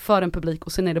story för en publik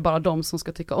och sen är det bara de som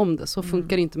ska tycka om det. Så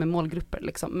funkar det inte med målgrupper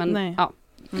liksom. Men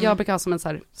jag brukar ha som en så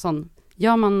här, sån,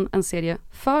 gör man en serie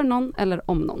för någon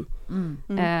eller om någon?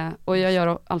 Och jag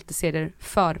gör alltid serier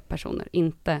för personer,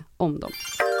 inte om dem.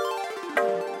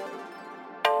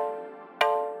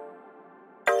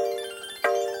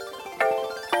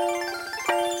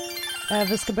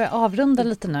 Vi ska börja avrunda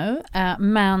lite nu,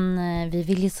 men vi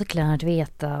vill ju såklart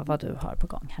veta vad du har på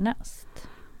gång härnäst.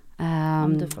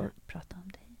 Om du får prata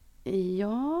om dig.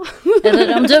 Ja.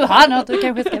 Eller om du har något du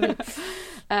kanske ska vilja.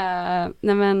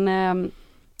 Nej men...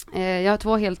 jag har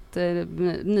 2 helt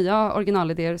nya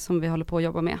originalidéer som vi håller på att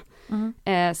jobba med.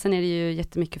 Sen är det ju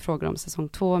jättemycket frågor om säsong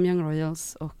 2 om Young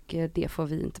Royals och det får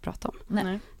vi inte prata om.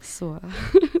 Nej. Så.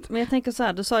 Men jag tänker så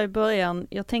här, du sa i början,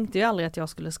 jag tänkte ju aldrig att jag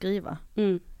skulle skriva.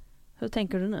 Hur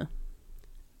tänker du nu?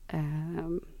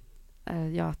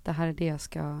 Ja, att det här är det jag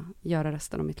ska göra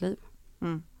resten av mitt liv.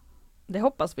 Det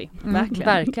hoppas vi,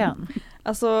 verkligen.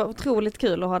 Alltså otroligt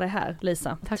kul att ha dig här,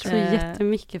 Lisa. Tack så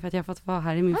jättemycket för att jag fått vara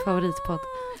här i min favoritpodd.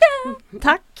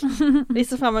 Tack! Vi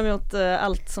ser fram emot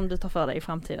allt som du tar för dig i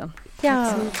framtiden.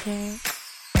 Tack så mycket.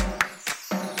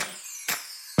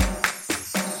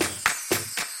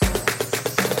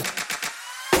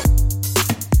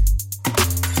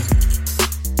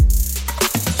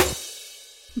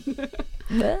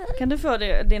 Kan du få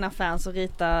dina fans att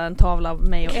rita en tavla av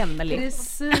mig och Emily?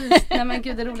 Precis. Nej men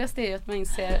gud, det roligaste är ju att man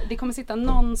inser, det kommer sitta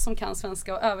någon som kan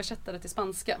svenska och översätta det till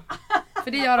spanska.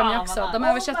 För det gör de ju också. De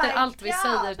översätter allt vi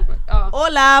säger. Ja.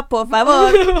 Hola, por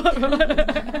favor!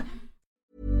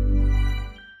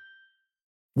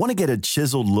 Want to get a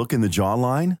chiseled look in the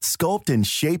jawline? Sculpt and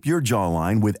shape your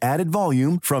jawline with added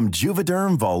volume from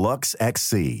Juvederm Volux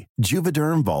XC.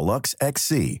 Juvederm Volux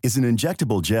XC is an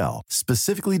injectable gel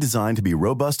specifically designed to be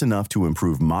robust enough to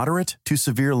improve moderate to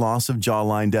severe loss of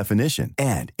jawline definition.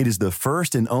 And it is the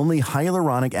first and only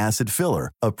hyaluronic acid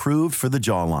filler approved for the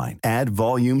jawline. Add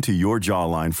volume to your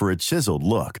jawline for a chiseled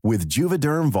look with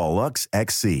Juvederm Volux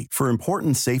XC. For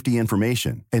important safety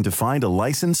information and to find a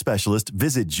licensed specialist,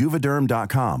 visit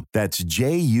juvederm.com. That's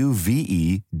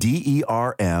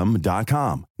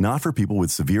JUVEDERM.com. Not for people with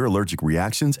severe allergic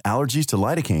reactions, allergies to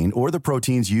lidocaine, or the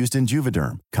proteins used in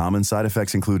Juvederm. Common side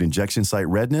effects include injection site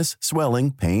redness,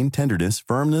 swelling, pain, tenderness,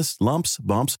 firmness, lumps,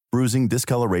 bumps, bruising,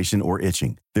 discoloration, or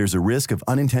itching. There's a risk of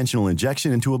unintentional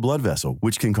injection into a blood vessel,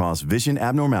 which can cause vision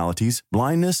abnormalities,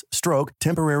 blindness, stroke,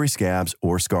 temporary scabs,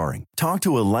 or scarring. Talk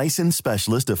to a licensed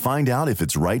specialist to find out if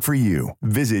it's right for you.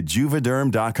 Visit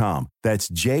Juvederm.com. That's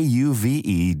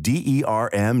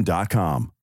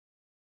JUVEDERM.com.